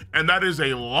Crocodile. And that is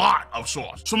a lot of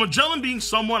sauce. So Magellan being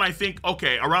someone, I think,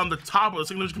 okay, around the top of the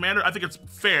single commander, I think it's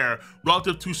fair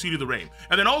relative to City of the Rain.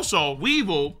 And then also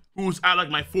Weevil, who's at like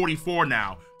my 44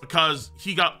 now, because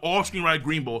he got all screen right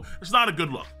Green Bull. It's not a good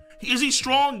look. Is he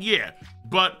strong? Yeah,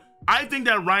 but I think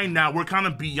that right now we're kind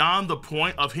of beyond the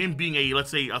point of him being a,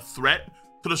 let's say, a threat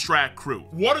to the Strat crew.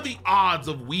 What are the odds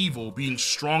of Weevil being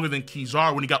stronger than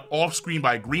Kizaru when he got off screen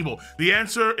by Greenville? The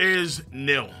answer is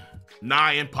nil.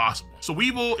 Nigh impossible. So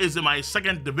Weevil is in my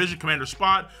 2nd division commander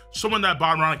spot, someone that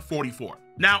bottom around like 44.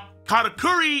 Now,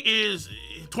 Katakuri is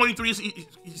 23,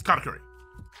 he's Katakuri.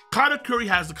 Katakuri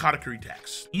has the Katakuri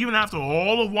tax. Even after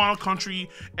all of Wano Country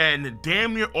and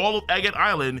damn near all of Agate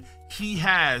Island, he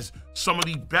has some of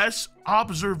the best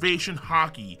observation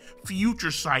hockey,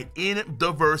 future sight in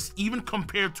the verse, even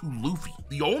compared to Luffy.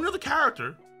 The only other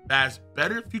character that has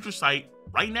better future sight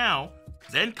right now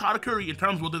than Katakuri in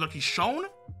terms of what they've actually shown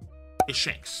is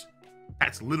Shanks.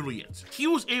 That's literally it. He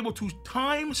was able to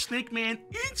time Snake Man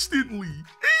instantly.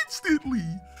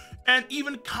 And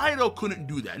even Kaido couldn't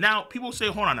do that. Now, people say,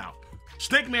 hold on now.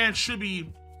 Snake Man should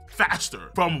be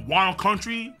faster from Wano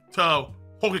Country to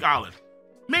Whole Cake Island.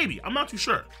 Maybe, I'm not too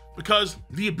sure. Because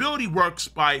the ability works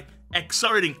by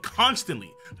accelerating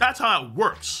constantly. That's how it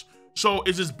works. So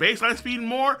is his baseline speed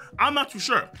more? I'm not too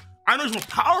sure. I know he's more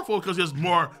powerful because he has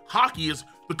more hockey. Is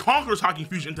the Conqueror's hockey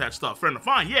fusion into that stuff? Fair enough,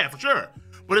 fine, yeah, for sure.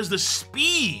 But is the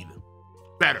speed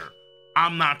better?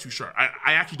 I'm not too sure.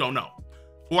 I actually don't know.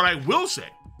 What I will say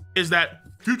is that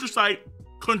Future Sight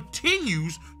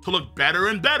continues to look better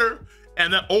and better,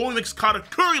 and that only makes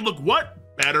Katakuri look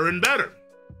what? Better and better.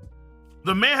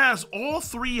 The man has all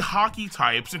 3 hockey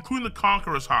types, including the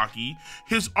Conqueror's hockey.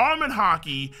 His armored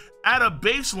hockey at a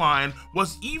baseline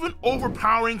was even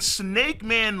overpowering Snake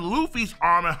Man Luffy's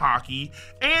armored hockey,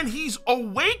 and he's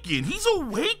awakened. He's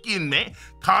awakened, man.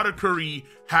 Katakuri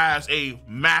has a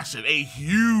massive, a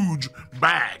huge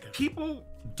bag. People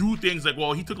do things like,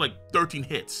 well, he took like 13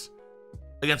 hits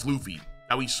against Luffy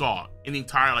that we saw in the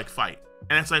entire like fight.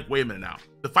 And it's like, wait a minute now.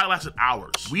 The fight lasted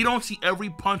hours. We don't see every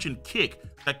punch and kick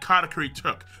that Katakuri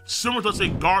took. Similar to, let's say,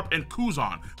 Garp and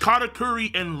Kuzan.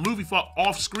 Katakuri and Luffy fought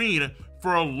off screen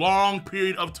for a long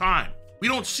period of time. We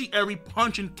don't see every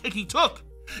punch and kick he took.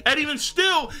 And even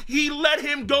still, he let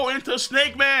him go into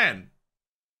Snake Man.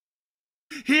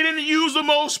 He didn't use the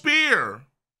Mo Spear.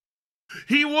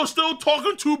 He was still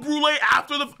talking to Brule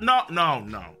after the, no.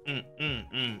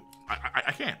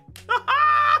 I can't.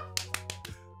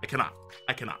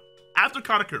 I cannot. After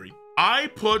Katakuri, I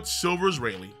put Silver's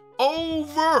Rayleigh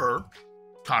over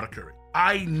Katakuri.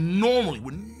 I normally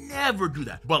would never do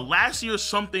that. But last year,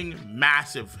 something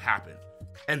massive happened.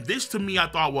 And this to me, I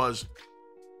thought was,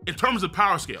 in terms of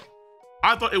power scale,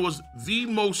 I thought it was the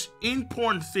most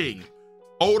important thing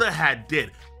Oda had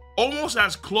did. Almost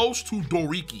as close to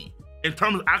Doriki in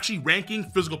terms of actually ranking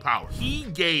physical power. He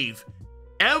gave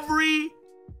every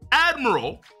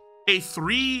admiral a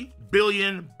 3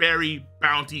 billion berry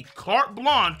bounty carte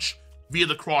blanche via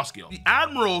the cross guild. The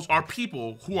admirals are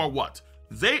people who are what?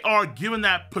 They are given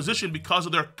that position because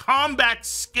of their combat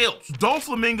skills.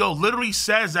 Doflamingo literally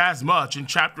says as much in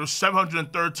chapter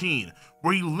 713,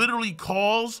 where he literally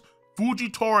calls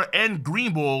Fujitora and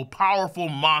Green Bull powerful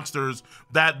monsters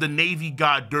that the Navy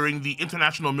got during the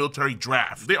International Military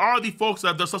Draft. They are the folks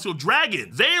that the Celestial Dragon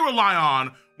they rely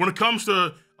on when it comes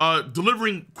to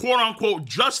delivering quote-unquote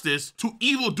justice to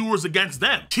evildoers against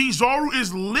them. Kizaru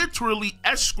is literally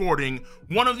escorting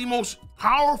one of the most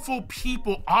powerful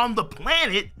people on the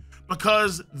planet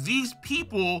because these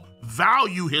people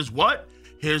value his what?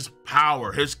 His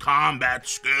power, his combat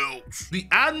skills. The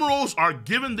admirals are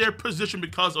given their position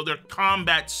because of their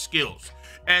combat skills.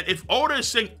 And if Oda is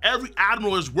saying every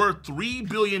admiral is worth 3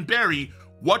 billion berry,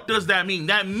 what does that mean?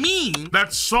 That means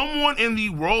that someone in the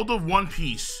world of One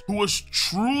Piece who is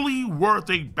truly worth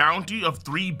a bounty of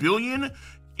 3 billion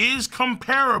is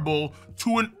comparable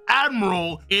to an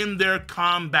admiral in their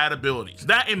combat abilities.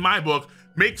 That, in my book,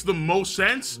 makes the most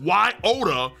sense why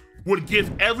Oda would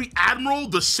give every admiral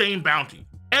the same bounty.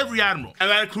 Every admiral, and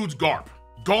that includes Garp.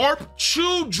 Garp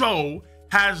Chujo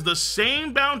has the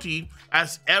same bounty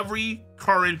as every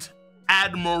current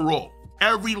admiral,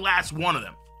 every last one of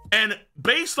them. And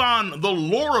based on the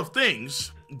lore of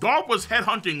things, Garp was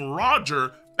headhunting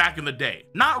Roger back in the day,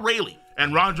 not Rayleigh.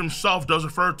 And Roger himself does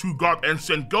refer to Garp and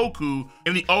Sengoku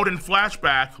in the Oden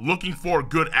flashback, looking for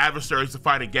good adversaries to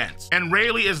fight against. And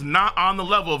Rayleigh is not on the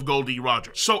level of Goldie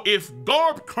Roger. So if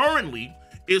Garp currently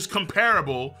is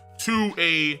comparable to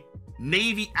a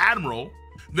Navy admiral,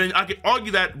 then I could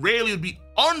argue that Rayleigh would be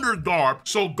under Garp.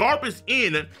 So Garp is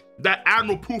in that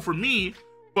admiral pool for me,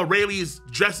 but Rayleigh is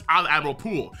just out of the admiral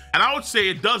pool. And I would say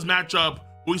it does match up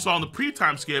what we saw in the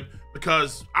pre-time skip,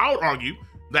 because I would argue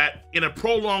that in a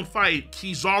prolonged fight,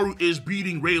 Kizaru is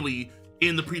beating Rayleigh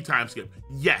in the pre-time skip.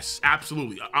 Yes,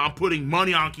 absolutely. I'm putting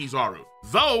money on Kizaru.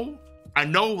 Though, I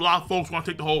know a lot of folks want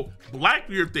to take the whole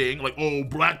Blackbeard thing, like, oh,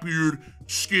 Blackbeard,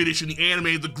 skittish in the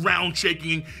anime, the ground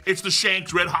shaking, it's the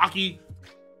Shanks red hockey.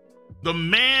 The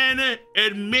man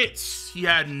admits he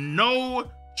had no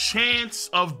chance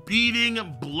of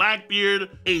beating Blackbeard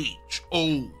age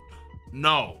old.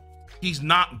 No, he's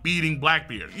not beating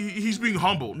Blackbeard. He's being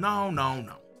humble. No, I don't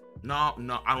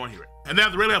want to hear it. And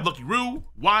then they really have Lucky Roux.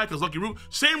 Why? Because Lucky Roux,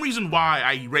 same reason why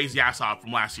I raised Yasopp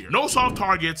from last year. No soft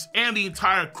targets, and the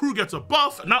entire crew gets a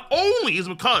buff. Not only is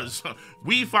because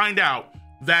we find out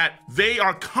that they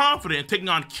are confident taking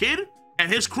on Kid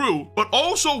and his crew, but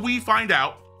also we find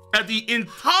out that the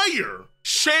entire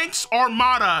Shanks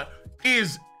Armada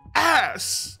is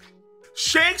ass.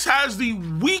 Shanks has the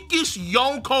weakest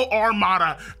Yonko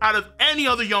Armada out of any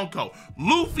other Yonko.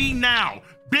 Luffy now,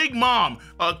 Big Mom,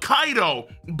 Kaido,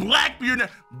 Blackbeard,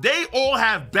 they all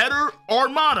have better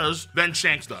armadas than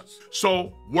Shanks does.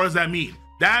 So what does that mean?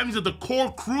 That means that the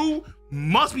core crew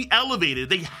must be elevated.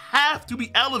 They have to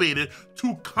be elevated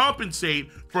to compensate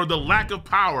for the lack of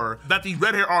power that the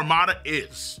Red Hair Armada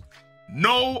is.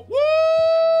 No,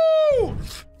 woo!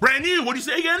 Brand new, what do you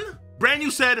say again? Brand new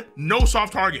said no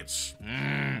soft targets.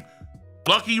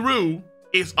 Lucky Roux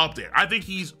is up there. I think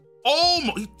he's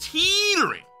almost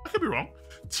teetering. I could be wrong.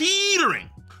 Teetering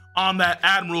on that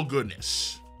Admiral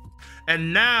goodness.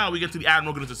 And now we get to the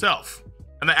Admiral goodness itself.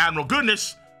 And the Admiral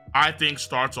goodness, I think,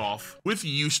 starts off with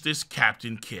Eustace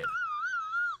Captain Kidd.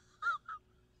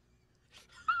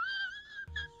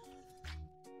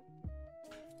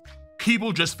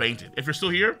 People just fainted. If you're still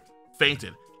here,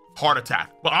 fainted. Heart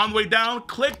attack. But on the way down,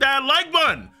 click that like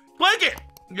button. Click it.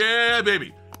 Yeah,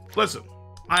 baby. Listen,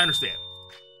 I understand.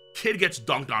 Kid gets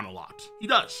dunked on a lot. He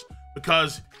does.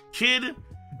 Because Kid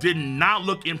did not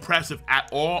look impressive at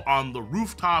all on the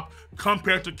rooftop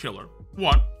compared to Killer.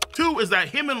 One. Two is that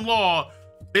him and Law,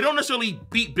 they don't necessarily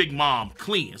beat Big Mom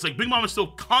clean. It's like Big Mom is still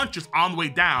conscious on the way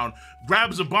down,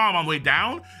 grabs a bomb on the way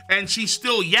down, and she's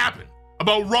still yapping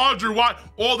about Roger Watt,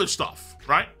 all this stuff,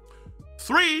 right?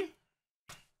 Three,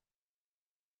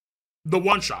 the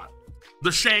one shot.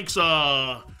 The Shanks,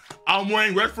 I'm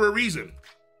wearing red for a reason.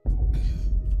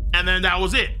 And then that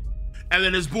was it. And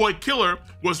then his boy Killer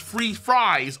was free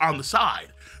fries on the side.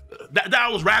 That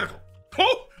was radical.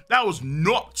 Oh, that was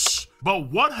nuts.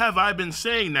 But what have I been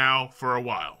saying now for a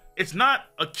while? It's not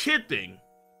a Kid thing,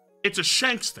 it's a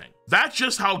Shanks thing. That's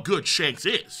just how good Shanks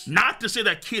is. Not to say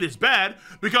that Kid is bad,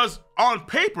 because on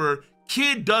paper,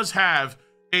 Kid does have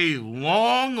a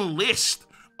long list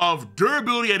of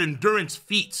durability and endurance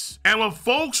feats. And what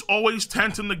folks always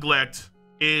tend to neglect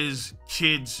is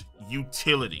Kid's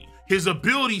utility. His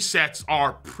ability sets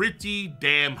are pretty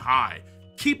damn high.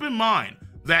 Keep in mind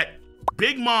that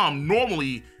Big Mom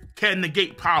normally can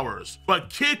negate powers, but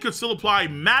Kid could still apply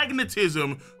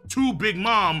magnetism to Big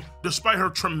Mom despite her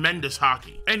tremendous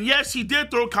haki. And yes, he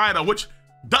did throw Kaido, which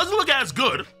doesn't look as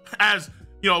good as,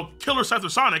 you know, Killer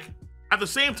Scyther Sonic. At the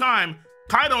same time,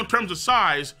 Kaido in terms of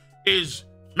size is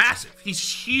massive. He's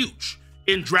huge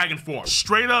in dragon form,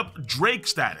 straight up Drake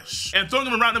status. And throwing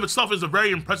him around him itself is a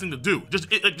very impressive thing to do,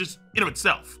 just in of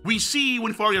itself. We see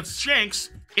when he fought against Shanks,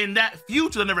 in that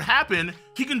future that never happened,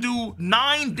 he can do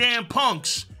 9 damn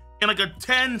punks in like a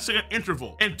 10-second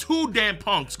interval, and 2 damn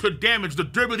punks could damage the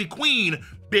durability queen,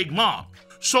 Big Mom.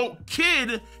 So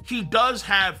Kid, he does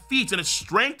have feats and his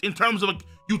strength in terms of like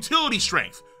utility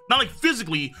strength. Not like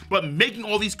physically, but making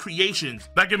all these creations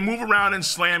that can move around and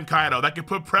slam Kaido, that can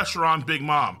put pressure on Big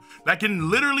Mom, that can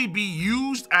literally be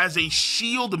used as a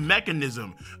shield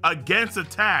mechanism against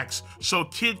attacks, so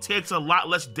Kid takes a lot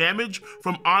less damage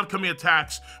from oncoming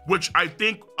attacks, which I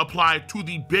think apply to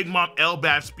the Big Mom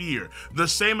Elbaf Spear, the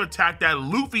same attack that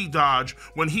Luffy dodged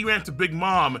when he ran to Big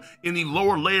Mom in the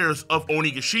lower layers of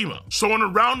Onigashima. So in a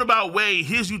roundabout way,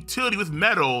 his utility with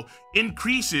metal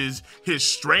increases his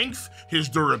strength, his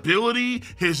durability,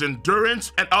 his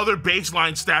endurance, and other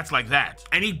baseline stats like that.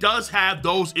 And he does have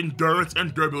those endurance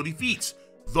and durability feats.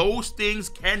 Those things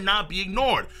cannot be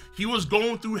ignored. He was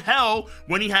going through hell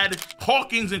when he had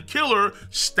Hawkins and Killer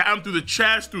stab him through the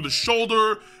chest, through the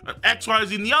shoulder, X, Y,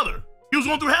 Z, and the other. He was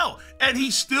going through hell, and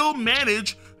he still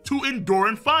managed to endure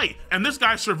and fight. And this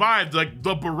guy survived like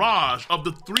the barrage of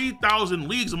the 3,000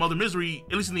 Leagues of Mother Misery,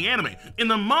 at least in the anime. In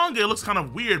the manga, it looks kind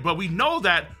of weird, but we know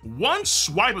that one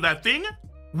swipe of that thing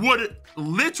would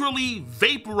literally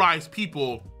vaporize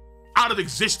people out of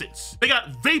existence. They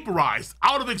got vaporized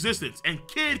out of existence, and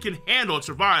Kid can handle and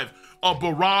survive a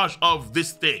barrage of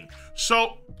this thing.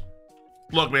 So,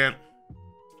 look, man,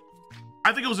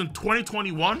 I think it was in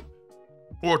 2021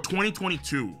 or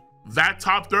 2022, that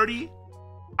top 30,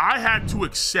 I had to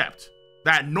accept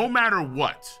that no matter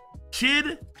what,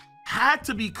 Kid had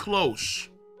to be close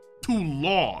to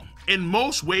Law in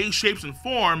most ways, shapes, and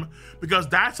form, because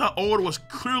that's how Oda was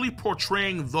clearly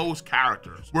portraying those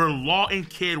characters, where Law and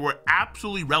Kid were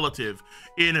absolutely relative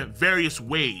in various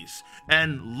ways,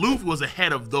 and Luffy was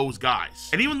ahead of those guys.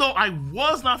 And even though I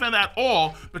was not a fan of that at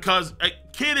all, because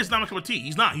Kid is not my cup of tea,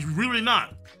 he's not, he's really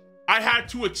not, I had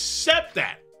to accept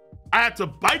that. I had to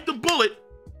bite the bullet,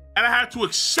 and I had to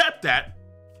accept that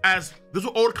as this is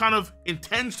what Oda kind of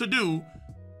intends to do.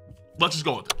 Let's just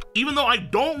go with it. Even though I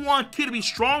don't want Kid to be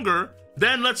stronger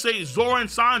than, let's say, Zoro and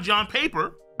Sanji on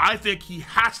paper, I think he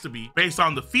has to be based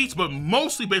on the feats, but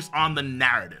mostly based on the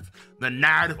narrative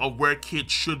of where Kid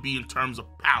should be in terms of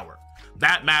power.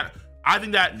 That matter. I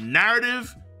think that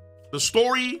narrative, the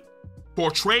story,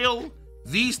 portrayal,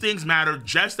 these things matter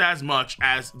just as much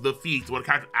as the feats, what a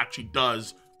character actually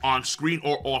does on screen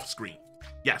or off screen.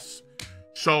 Yes.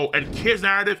 So, and Kid's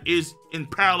narrative is in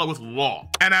parallel with Law.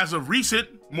 And as of recent,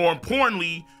 more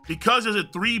importantly, because there's a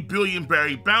 3 billion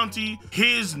berry bounty,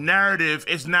 his narrative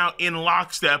is now in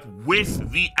lockstep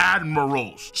with the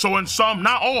admirals. So in some,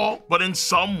 not all, but in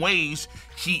some ways,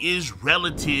 he is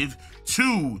relative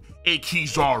to a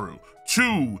Kizaru,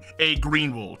 to a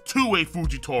Greenwood, to a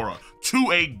Fujitora,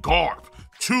 to a Garp,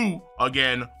 to,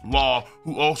 again, Law,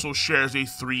 who also shares a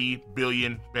 3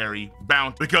 billion berry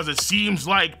bounty. Because it seems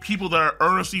like people that are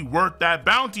earnestly worth that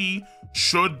bounty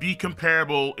should be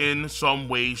comparable in some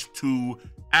ways to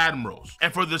admirals.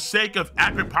 And for the sake of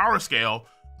accurate power scale,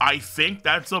 I think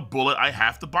that's a bullet I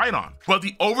have to bite on. But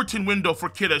the Overton window for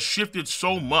Kid has shifted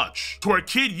so much to where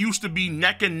Kid used to be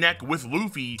neck and neck with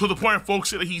Luffy to the point where folks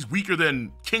say that he's weaker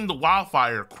than King the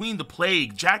Wildfire, Queen the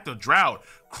Plague, Jack the Drought,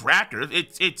 Cracker.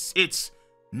 It's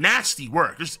nasty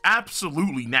work. It's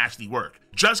absolutely nasty work.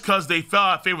 Just because they fell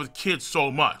out of favor with Kid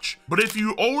so much. But if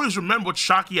you always remember what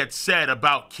Shaki had said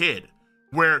about Kid,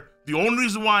 where the only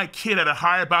reason why Kid had a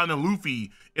higher bound than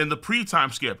Luffy in the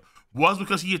pre-time skip was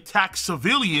because he attacked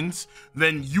civilians,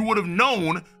 then you would have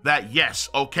known that, yes,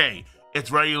 okay, it's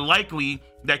very likely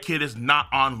that Kid is not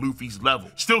on Luffy's level.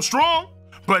 Still strong,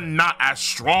 but not as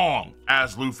strong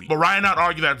as Luffy. But Ryan not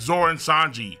argue that Zoro and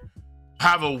Sanji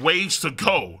have a ways to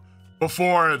go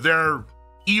before they're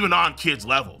even on Kid's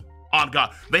level. On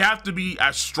God, they have to be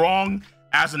as strong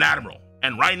as an admiral,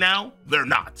 and right now, they're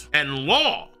not. And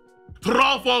Law,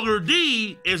 Trafalgar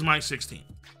D is my 16th,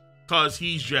 because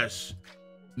he's just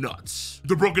nuts.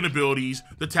 The broken abilities,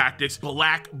 the tactics,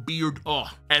 Blackbeard,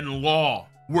 and Law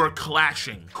were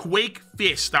clashing. Quake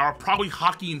fists that are probably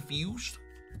hockey infused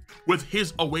with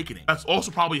his awakening. That's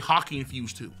also probably hockey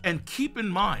infused too. And keep in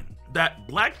mind that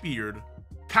Blackbeard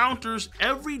counters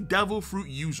every devil fruit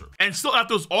user. And still,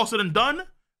 after it's all said and done,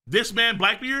 this man,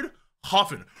 Blackbeard,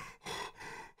 huffing.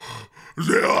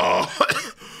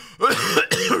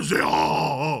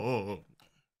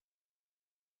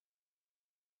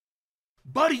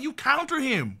 Buddy, you counter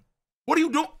him. What are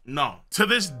you doing? No. To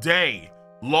this day,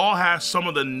 Law has some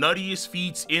of the nuttiest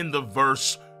feats in the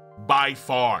verse by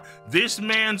far. This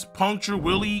man's Puncture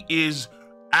Willie is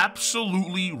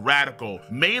absolutely radical.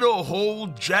 Made a hole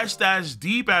just as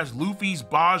deep as Luffy's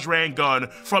Bajran gun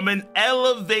from an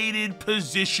elevated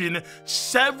position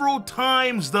several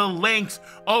times the length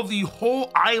of the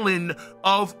whole island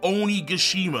of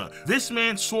Onigashima. This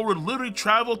man's sword would literally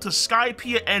travel to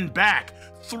Skypiea and back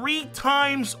 3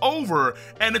 times over,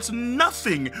 and it's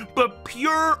nothing but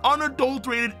pure,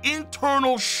 unadulterated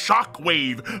internal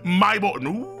shockwave. My boy.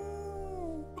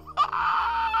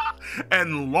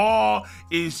 And Law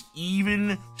is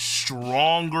even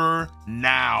stronger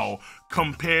now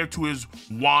compared to his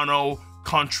Wano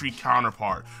country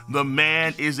counterpart. The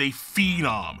man is a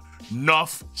phenom.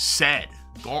 Nuff said.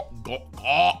 Garp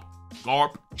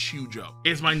Chujo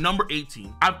is my number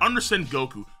 18. I understand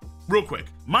Goku. Real quick,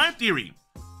 my theory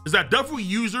is that Duffy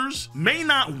users may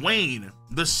not wane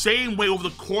the same way over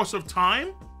the course of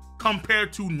time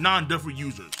compared to non-Duffy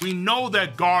users. We know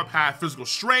that Garp had physical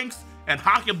strength and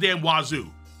hockey up damn wazoo.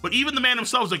 But even the man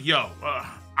himself is like, yo,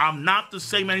 I'm not the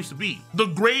same man I used to be. The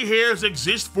gray hairs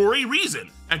exist for a reason.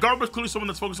 And Garp is clearly someone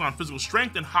that's focused on physical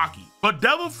strength and hockey. But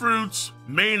Devil Fruits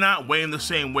may not weigh in the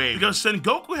same way because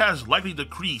Sengoku has likely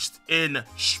decreased in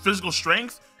physical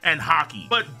strength and hockey.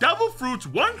 But Devil Fruits,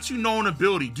 once you know an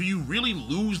ability, do you really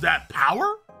lose that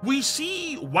power? We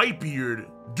see Whitebeard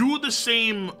do the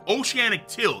same oceanic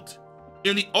tilt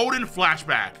in the Odin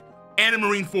flashback and in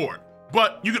Marineford.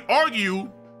 But you could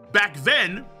argue back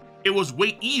then it was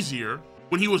way easier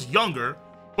when he was younger,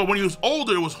 but when he was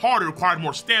older, it was harder, it required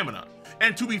more stamina.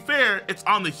 And to be fair, it's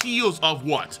on the heels of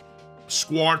what?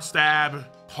 Squad stab,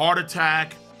 heart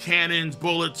attack, cannons,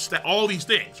 bullets, all these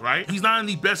things, right? He's not in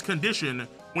the best condition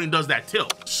when he does that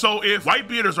tilt. So if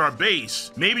Whitebeard is our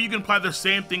base, maybe you can apply the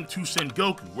same thing to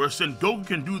Sengoku, where Sengoku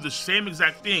can do the same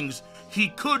exact things he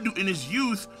could do in his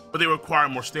youth, but they require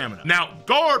more stamina. Now,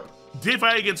 Garp did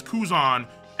fight against Kuzan,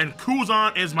 and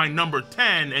Kuzan is my number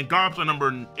 10, and Garp's my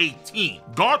number 18.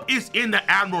 Garp is in the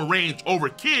Admiral range over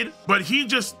Kid, but he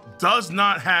just does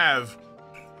not have,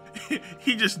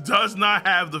 he just does not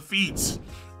have the feats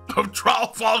of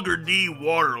Trafalgar D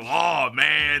Water Law,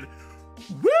 man.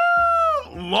 Woo!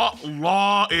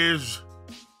 Law is,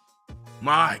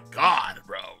 my God,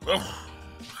 bro.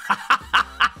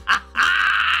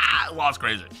 Law's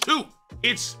crazy. 2,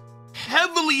 it's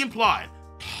heavily implied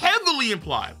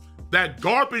that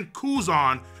Garp and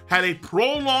Kuzan had a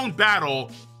prolonged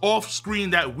battle off screen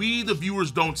that we, the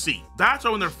viewers, don't see. That's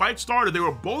why when their fight started, they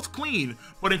were both clean,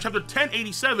 but in chapter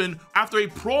 1087, after a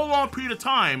prolonged period of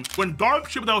time, when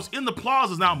Garp's ship that was in the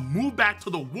plaza is now moved back to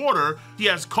the water, he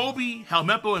has Kobe,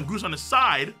 Helmeppo, and Goose on his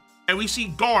side, and we see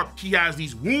Garp, he has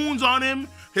these wounds on him,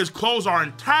 his clothes are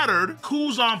tattered.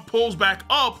 Kuzan pulls back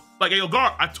up, like, hey, yo,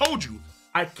 Garp, I told you,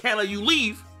 I can't let you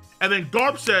leave. And then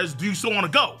Garp says, do you still want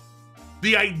to go?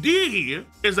 The idea here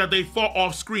is that they fought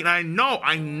off screen. I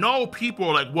know people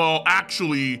are like, well,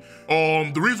 actually,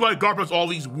 the reason why Garp has all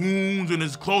these wounds and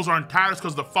his clothes are tattered is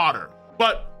because of the fodder.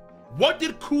 But what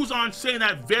did Kuzan say in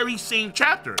that very same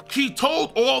chapter? He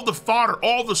told all the fodder,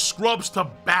 all the scrubs to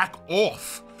back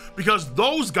off, because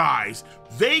those guys,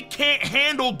 they can't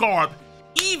handle Garp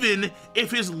even if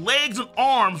his legs and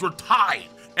arms were tied.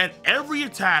 And every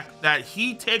attack that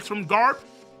he takes from Garp,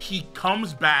 he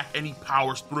comes back and he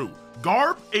powers through.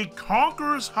 Garp, a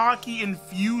Conqueror's Haki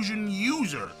infusion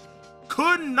user,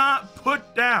 could not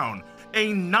put down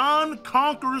a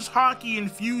non-Conqueror's Haki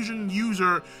infusion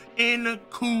user in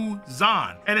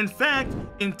Kuzan. And in fact,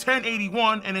 in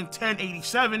 1081 and in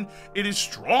 1087, it is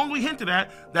strongly hinted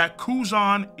at that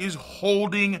Kuzan is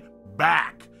holding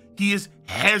back. He is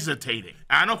hesitating.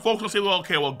 I know folks will say, well,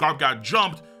 okay, well, Garp got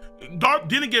jumped. Garp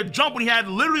didn't get jumped when he had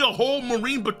literally a whole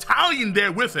Marine battalion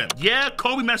there with him. Yeah,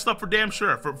 Kobe messed up for damn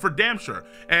sure, for damn sure.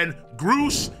 And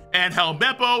Roux and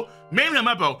Helmeppo, mainly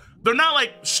Helmeppo, they're not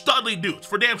like studly dudes,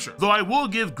 for damn sure. Though I will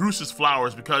give Roux his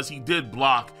flowers because he did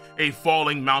block a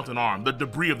falling mountain arm, the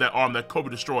debris of that arm that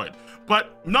Kobe destroyed.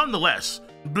 But nonetheless,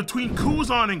 between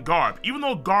Kuzan and Garp, even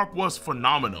though Garp was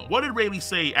phenomenal, what did Rayleigh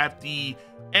say at the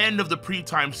end of the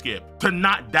pre-time skip? To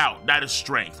not doubt, that is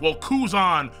strength. Well,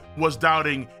 Kuzan was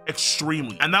doubting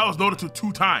extremely, and that was noted to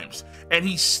 2 times, and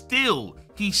he still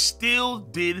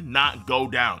did not go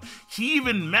down. He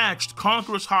even matched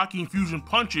Conqueror's Haki infusion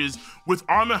punches with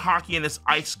Armor Haki in his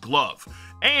ice glove.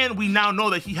 And we now know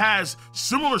that he has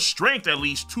similar strength, at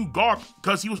least, to Garp,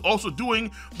 because he was also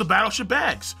doing the battleship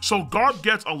bags. So Garp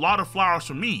gets a lot of flowers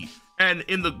from me, and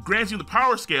in the grand scheme of the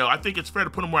power scale, I think it's fair to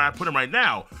put him where I put him right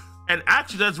now. And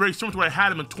actually, that's very similar to what I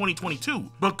had him in 2022.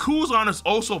 But Kuzan is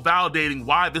also validating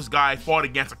why this guy fought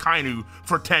against Akainu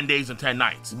for 10 days and 10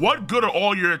 nights. What good are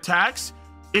all your attacks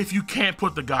if you can't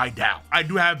put the guy down? I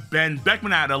do have Ben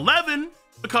Beckman at 11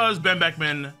 because Ben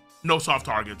Beckman, no soft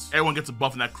targets. Everyone gets a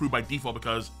buff in that crew by default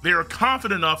because they are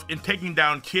confident enough in taking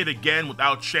down Kid again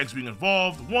without Shanks being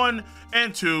involved, 1,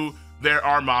 and 2, their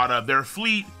armada, their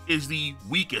fleet is the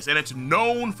weakest, and it's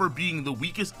known for being the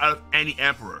weakest out of any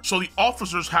emperor. So the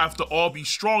officers have to all be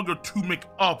stronger to make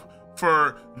up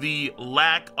for the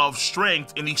lack of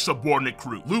strength in the subordinate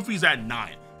crew. Luffy's at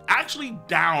 9, actually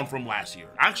down from last year.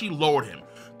 I actually lowered him,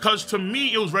 because to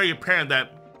me, it was very apparent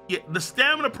that the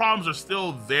stamina problems are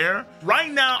still there. Right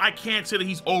now, I can't say that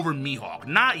he's over Mihawk,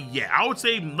 not yet. I would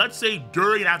say, let's say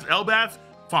during and after Elbaf,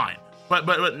 fine,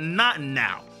 but not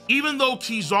now. Even though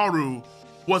Kizaru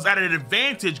was at an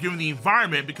advantage given the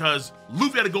environment because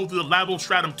Luffy had to go through the Labo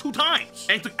Stratum 2 times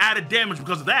and took added damage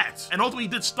because of that. And ultimately he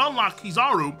did stun lock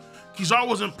Kizaru. Kizaru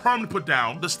wasn't permanently put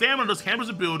down. The stamina does hamper his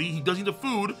ability. He does need the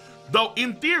food. Though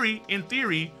in theory,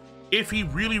 if he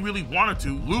really wanted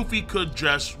to, Luffy could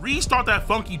just restart that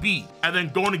funky beat and then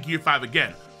go into Gear 5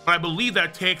 again. But I believe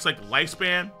that takes like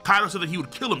lifespan. Kaido said that he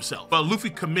would kill himself, but Luffy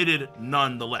committed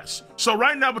nonetheless. So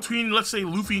right now between, let's say,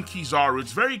 Luffy and Kizaru,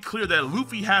 it's very clear that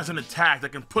Luffy has an attack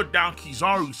that can put down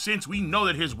Kizaru, since we know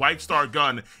that his White Star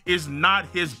gun is not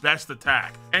his best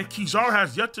attack. And Kizaru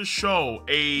has yet to show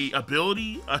a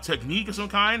ability, a technique of some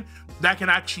kind that can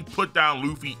actually put down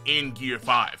Luffy in Gear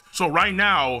 5. So right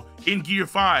now, in Gear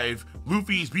 5,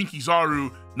 Luffy's beating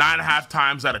Kizaru 9.5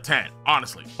 times out of 10,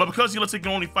 honestly. But because he lets it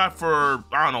go only fight for,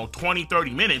 I don't know, 20,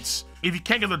 30 minutes, if he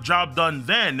can't get the job done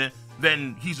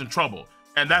then he's in trouble.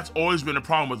 And that's always been a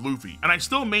problem with Luffy. And I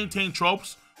still maintain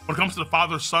tropes when it comes to the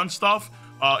father-son stuff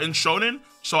in Shonen.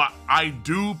 So I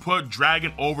do put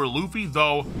Dragon over Luffy,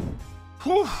 though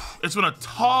Whew, it's been a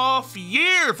tough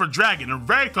year for Dragon, a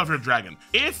very tough year for Dragon.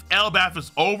 If Elbaf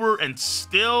is over and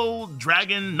still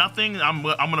Dragon nothing, I'm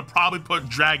gonna probably put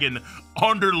Dragon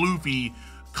under Luffy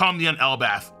come the end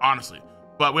Elbaf, honestly.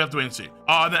 But we have to wait and see.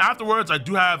 Then afterwards, I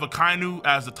do have Akainu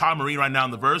as the top Marine right now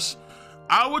in the verse.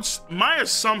 My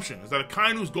assumption is that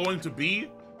Akainu is going to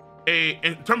be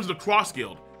in terms of the Cross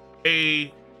Guild, a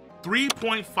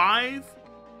 3.5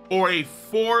 or a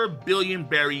 4 billion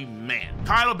berry man.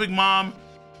 Kaido, Big Mom,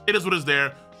 it is what is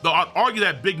there. Though I'd argue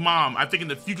that Big Mom, I think in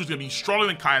the future is gonna be stronger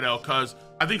than Kaido, because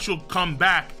I think she'll come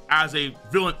back as a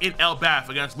villain in Elbaf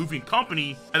against Luffy and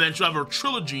company, and then she'll have her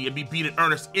trilogy and be beat in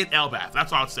earnest in Elbaf.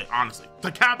 That's all I'd say, honestly.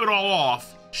 To cap it all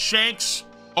off, Shanks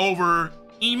over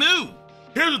Emu.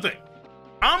 Here's the thing.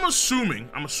 I'm assuming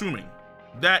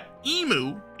that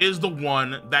Emu is the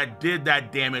one that did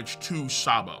that damage to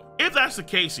Sabo. If that's the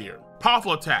case here,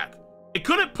 powerful attack. It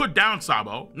couldn't put down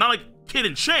Sabo, not like Kid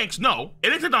and Shanks, no. It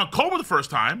didn't take down Cobra the first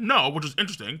time, no, which is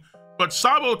interesting, but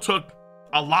Sabo took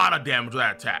a lot of damage with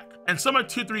that attack. And some of the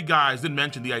tier 3 guys did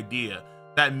mention the idea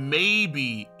that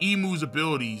maybe Emu's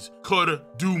abilities could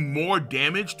do more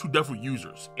damage to different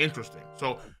users. Interesting.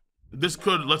 So this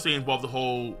could, let's say, involve the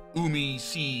whole Umi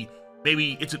Sea.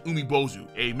 Maybe it's an Umibozu,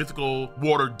 a mythical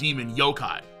water demon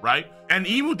yokai, right? And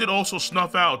Emu did also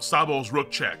snuff out Sabo's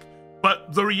Rook check.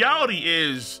 But the reality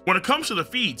is, when it comes to the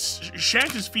feats,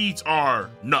 Shanks' feats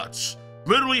are nuts.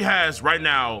 Literally has, right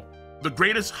now, the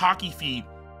greatest hockey feat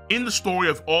in the story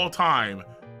of all time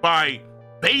by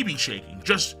baby shaking,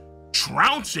 just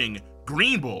trouncing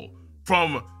Green Bull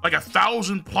from like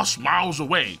 1,000+ miles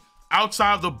away,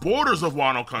 outside the borders of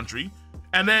Wano country.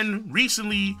 And then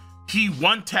recently, he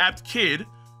one-tapped Kid,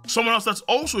 someone else that's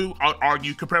also, I'd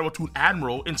argue, comparable to an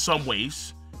admiral in some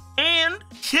ways. And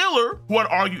Killer, who I'd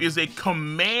argue is a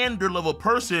commander level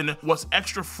person, was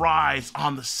extra fries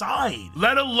on the side.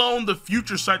 Let alone the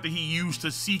future sight that he used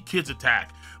to see Kid's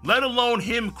attack. Let alone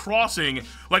him crossing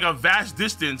like a vast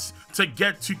distance to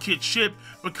get to Kid's ship,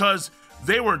 because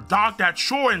they were docked at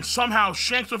shore and somehow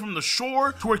Shanks went from the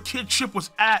shore to where Kid's ship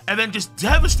was at and then just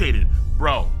devastated.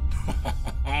 Bro,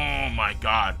 oh my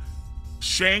God.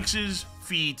 Shanks's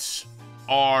feats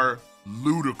are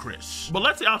ludicrous. But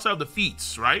let's say outside of the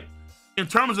feats, right? In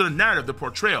terms of the narrative, the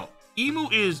portrayal, Emu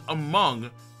is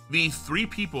among the 3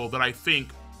 people that I think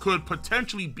could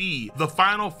potentially be the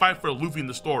final fight for Luffy in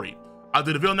the story. I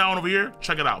did a villain now over here,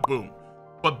 check it out, boom.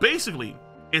 But basically,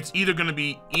 it's either gonna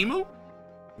be Emu,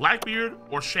 Blackbeard,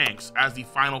 or Shanks as the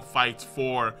final fights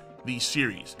for the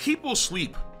series. People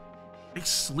sleep, they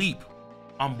sleep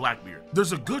on Blackbeard.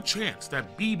 There's a good chance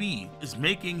that BB is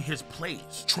making his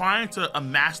plays, trying to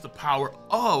amass the power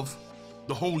of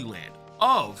the Holy Land,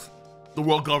 of the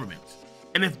world government.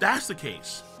 And if that's the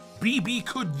case, BB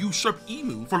could usurp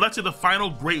Emu for, let's say, the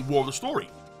final great war of the story.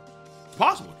 It's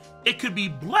possible. It could be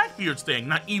Blackbeard's thing,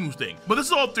 not Emu's thing. But this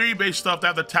is all theory-based stuff that I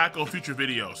have to tackle in future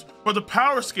videos. For the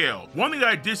power scale, one thing that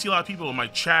I did see a lot of people in my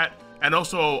chat, and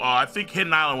also I think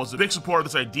Hidden Island was a big supporter of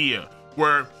this idea,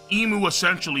 where Emu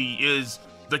essentially is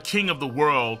the king of the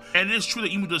world, and it is true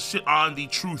that Emu does sit on the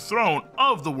true throne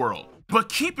of the world. But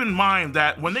keep in mind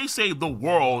that when they say the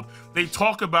world, they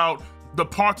talk about the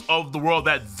parts of the world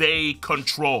that they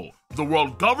control. The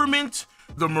world government,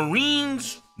 the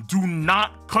Marines do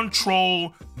not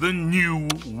control the new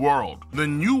world. The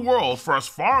new world, for as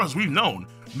far as we've known,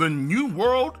 the new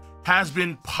world has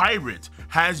been pirate,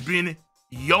 has been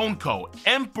Yonko,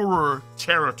 Emperor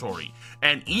territory.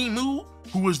 And Emu,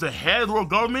 who is the head of the world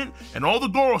government, and all the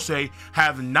Gorosei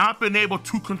have not been able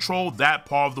to control that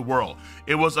part of the world.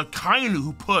 It was Akainu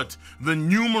who put the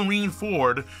new Marine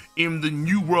Ford in the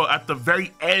new world, at the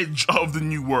very edge of the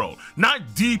new world.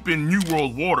 Not deep in New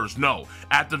World waters, no,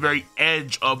 at the very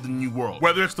edge of the new world.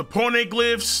 Whether it's the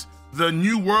poneglyphs, the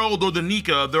new world, or the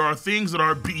Nika, there are things that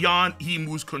are beyond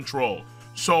Emu's control.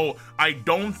 So I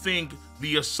don't think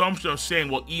the assumption of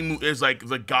saying, well, Emu is like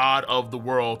the god of the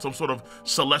world, some sort of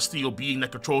celestial being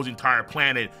that controls the entire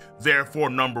planet, therefore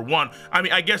 #1. I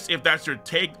mean, I guess if that's your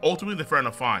take, ultimately, then fair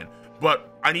enough, fine.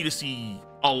 But I need to see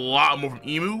a lot more from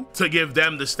Emu to give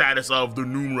them the status of the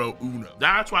numero uno.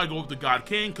 That's why I go with the God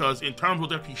King, because in terms of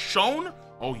what he's shown,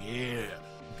 oh yeah,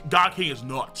 God King is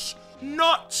nuts.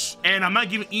 Nuts! And I'm not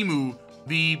giving Emu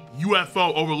the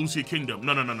UFO over Lucia Kingdom.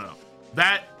 No.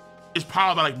 That is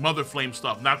powered by like Mother Flame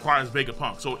stuff, not quite as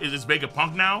Vegapunk. So is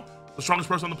Vegapunk now the strongest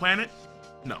person on the planet?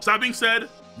 No. So that being said,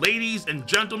 ladies and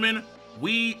gentlemen,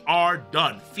 we are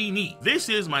done. Fini. This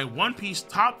is my One Piece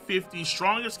top 50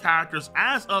 strongest characters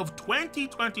as of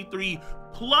 2023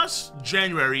 plus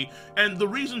January, and the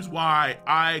reasons why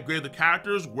I grade the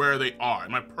characters where they are,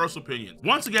 in my personal opinion.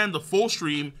 Once again, the full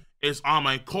stream is on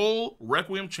my Cole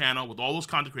Requiem channel with all those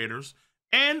content creators.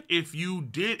 And if you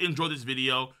did enjoy this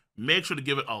video, make sure to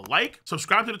give it a like,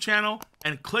 subscribe to the channel,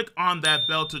 and click on that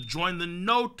bell to join the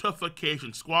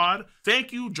notification squad.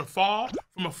 Thank you, Jafar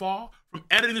from afar, from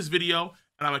editing this video,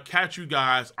 and I'm gonna catch you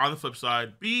guys on the flip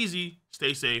side. Be easy,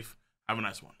 stay safe, have a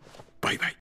nice one. Bye-bye.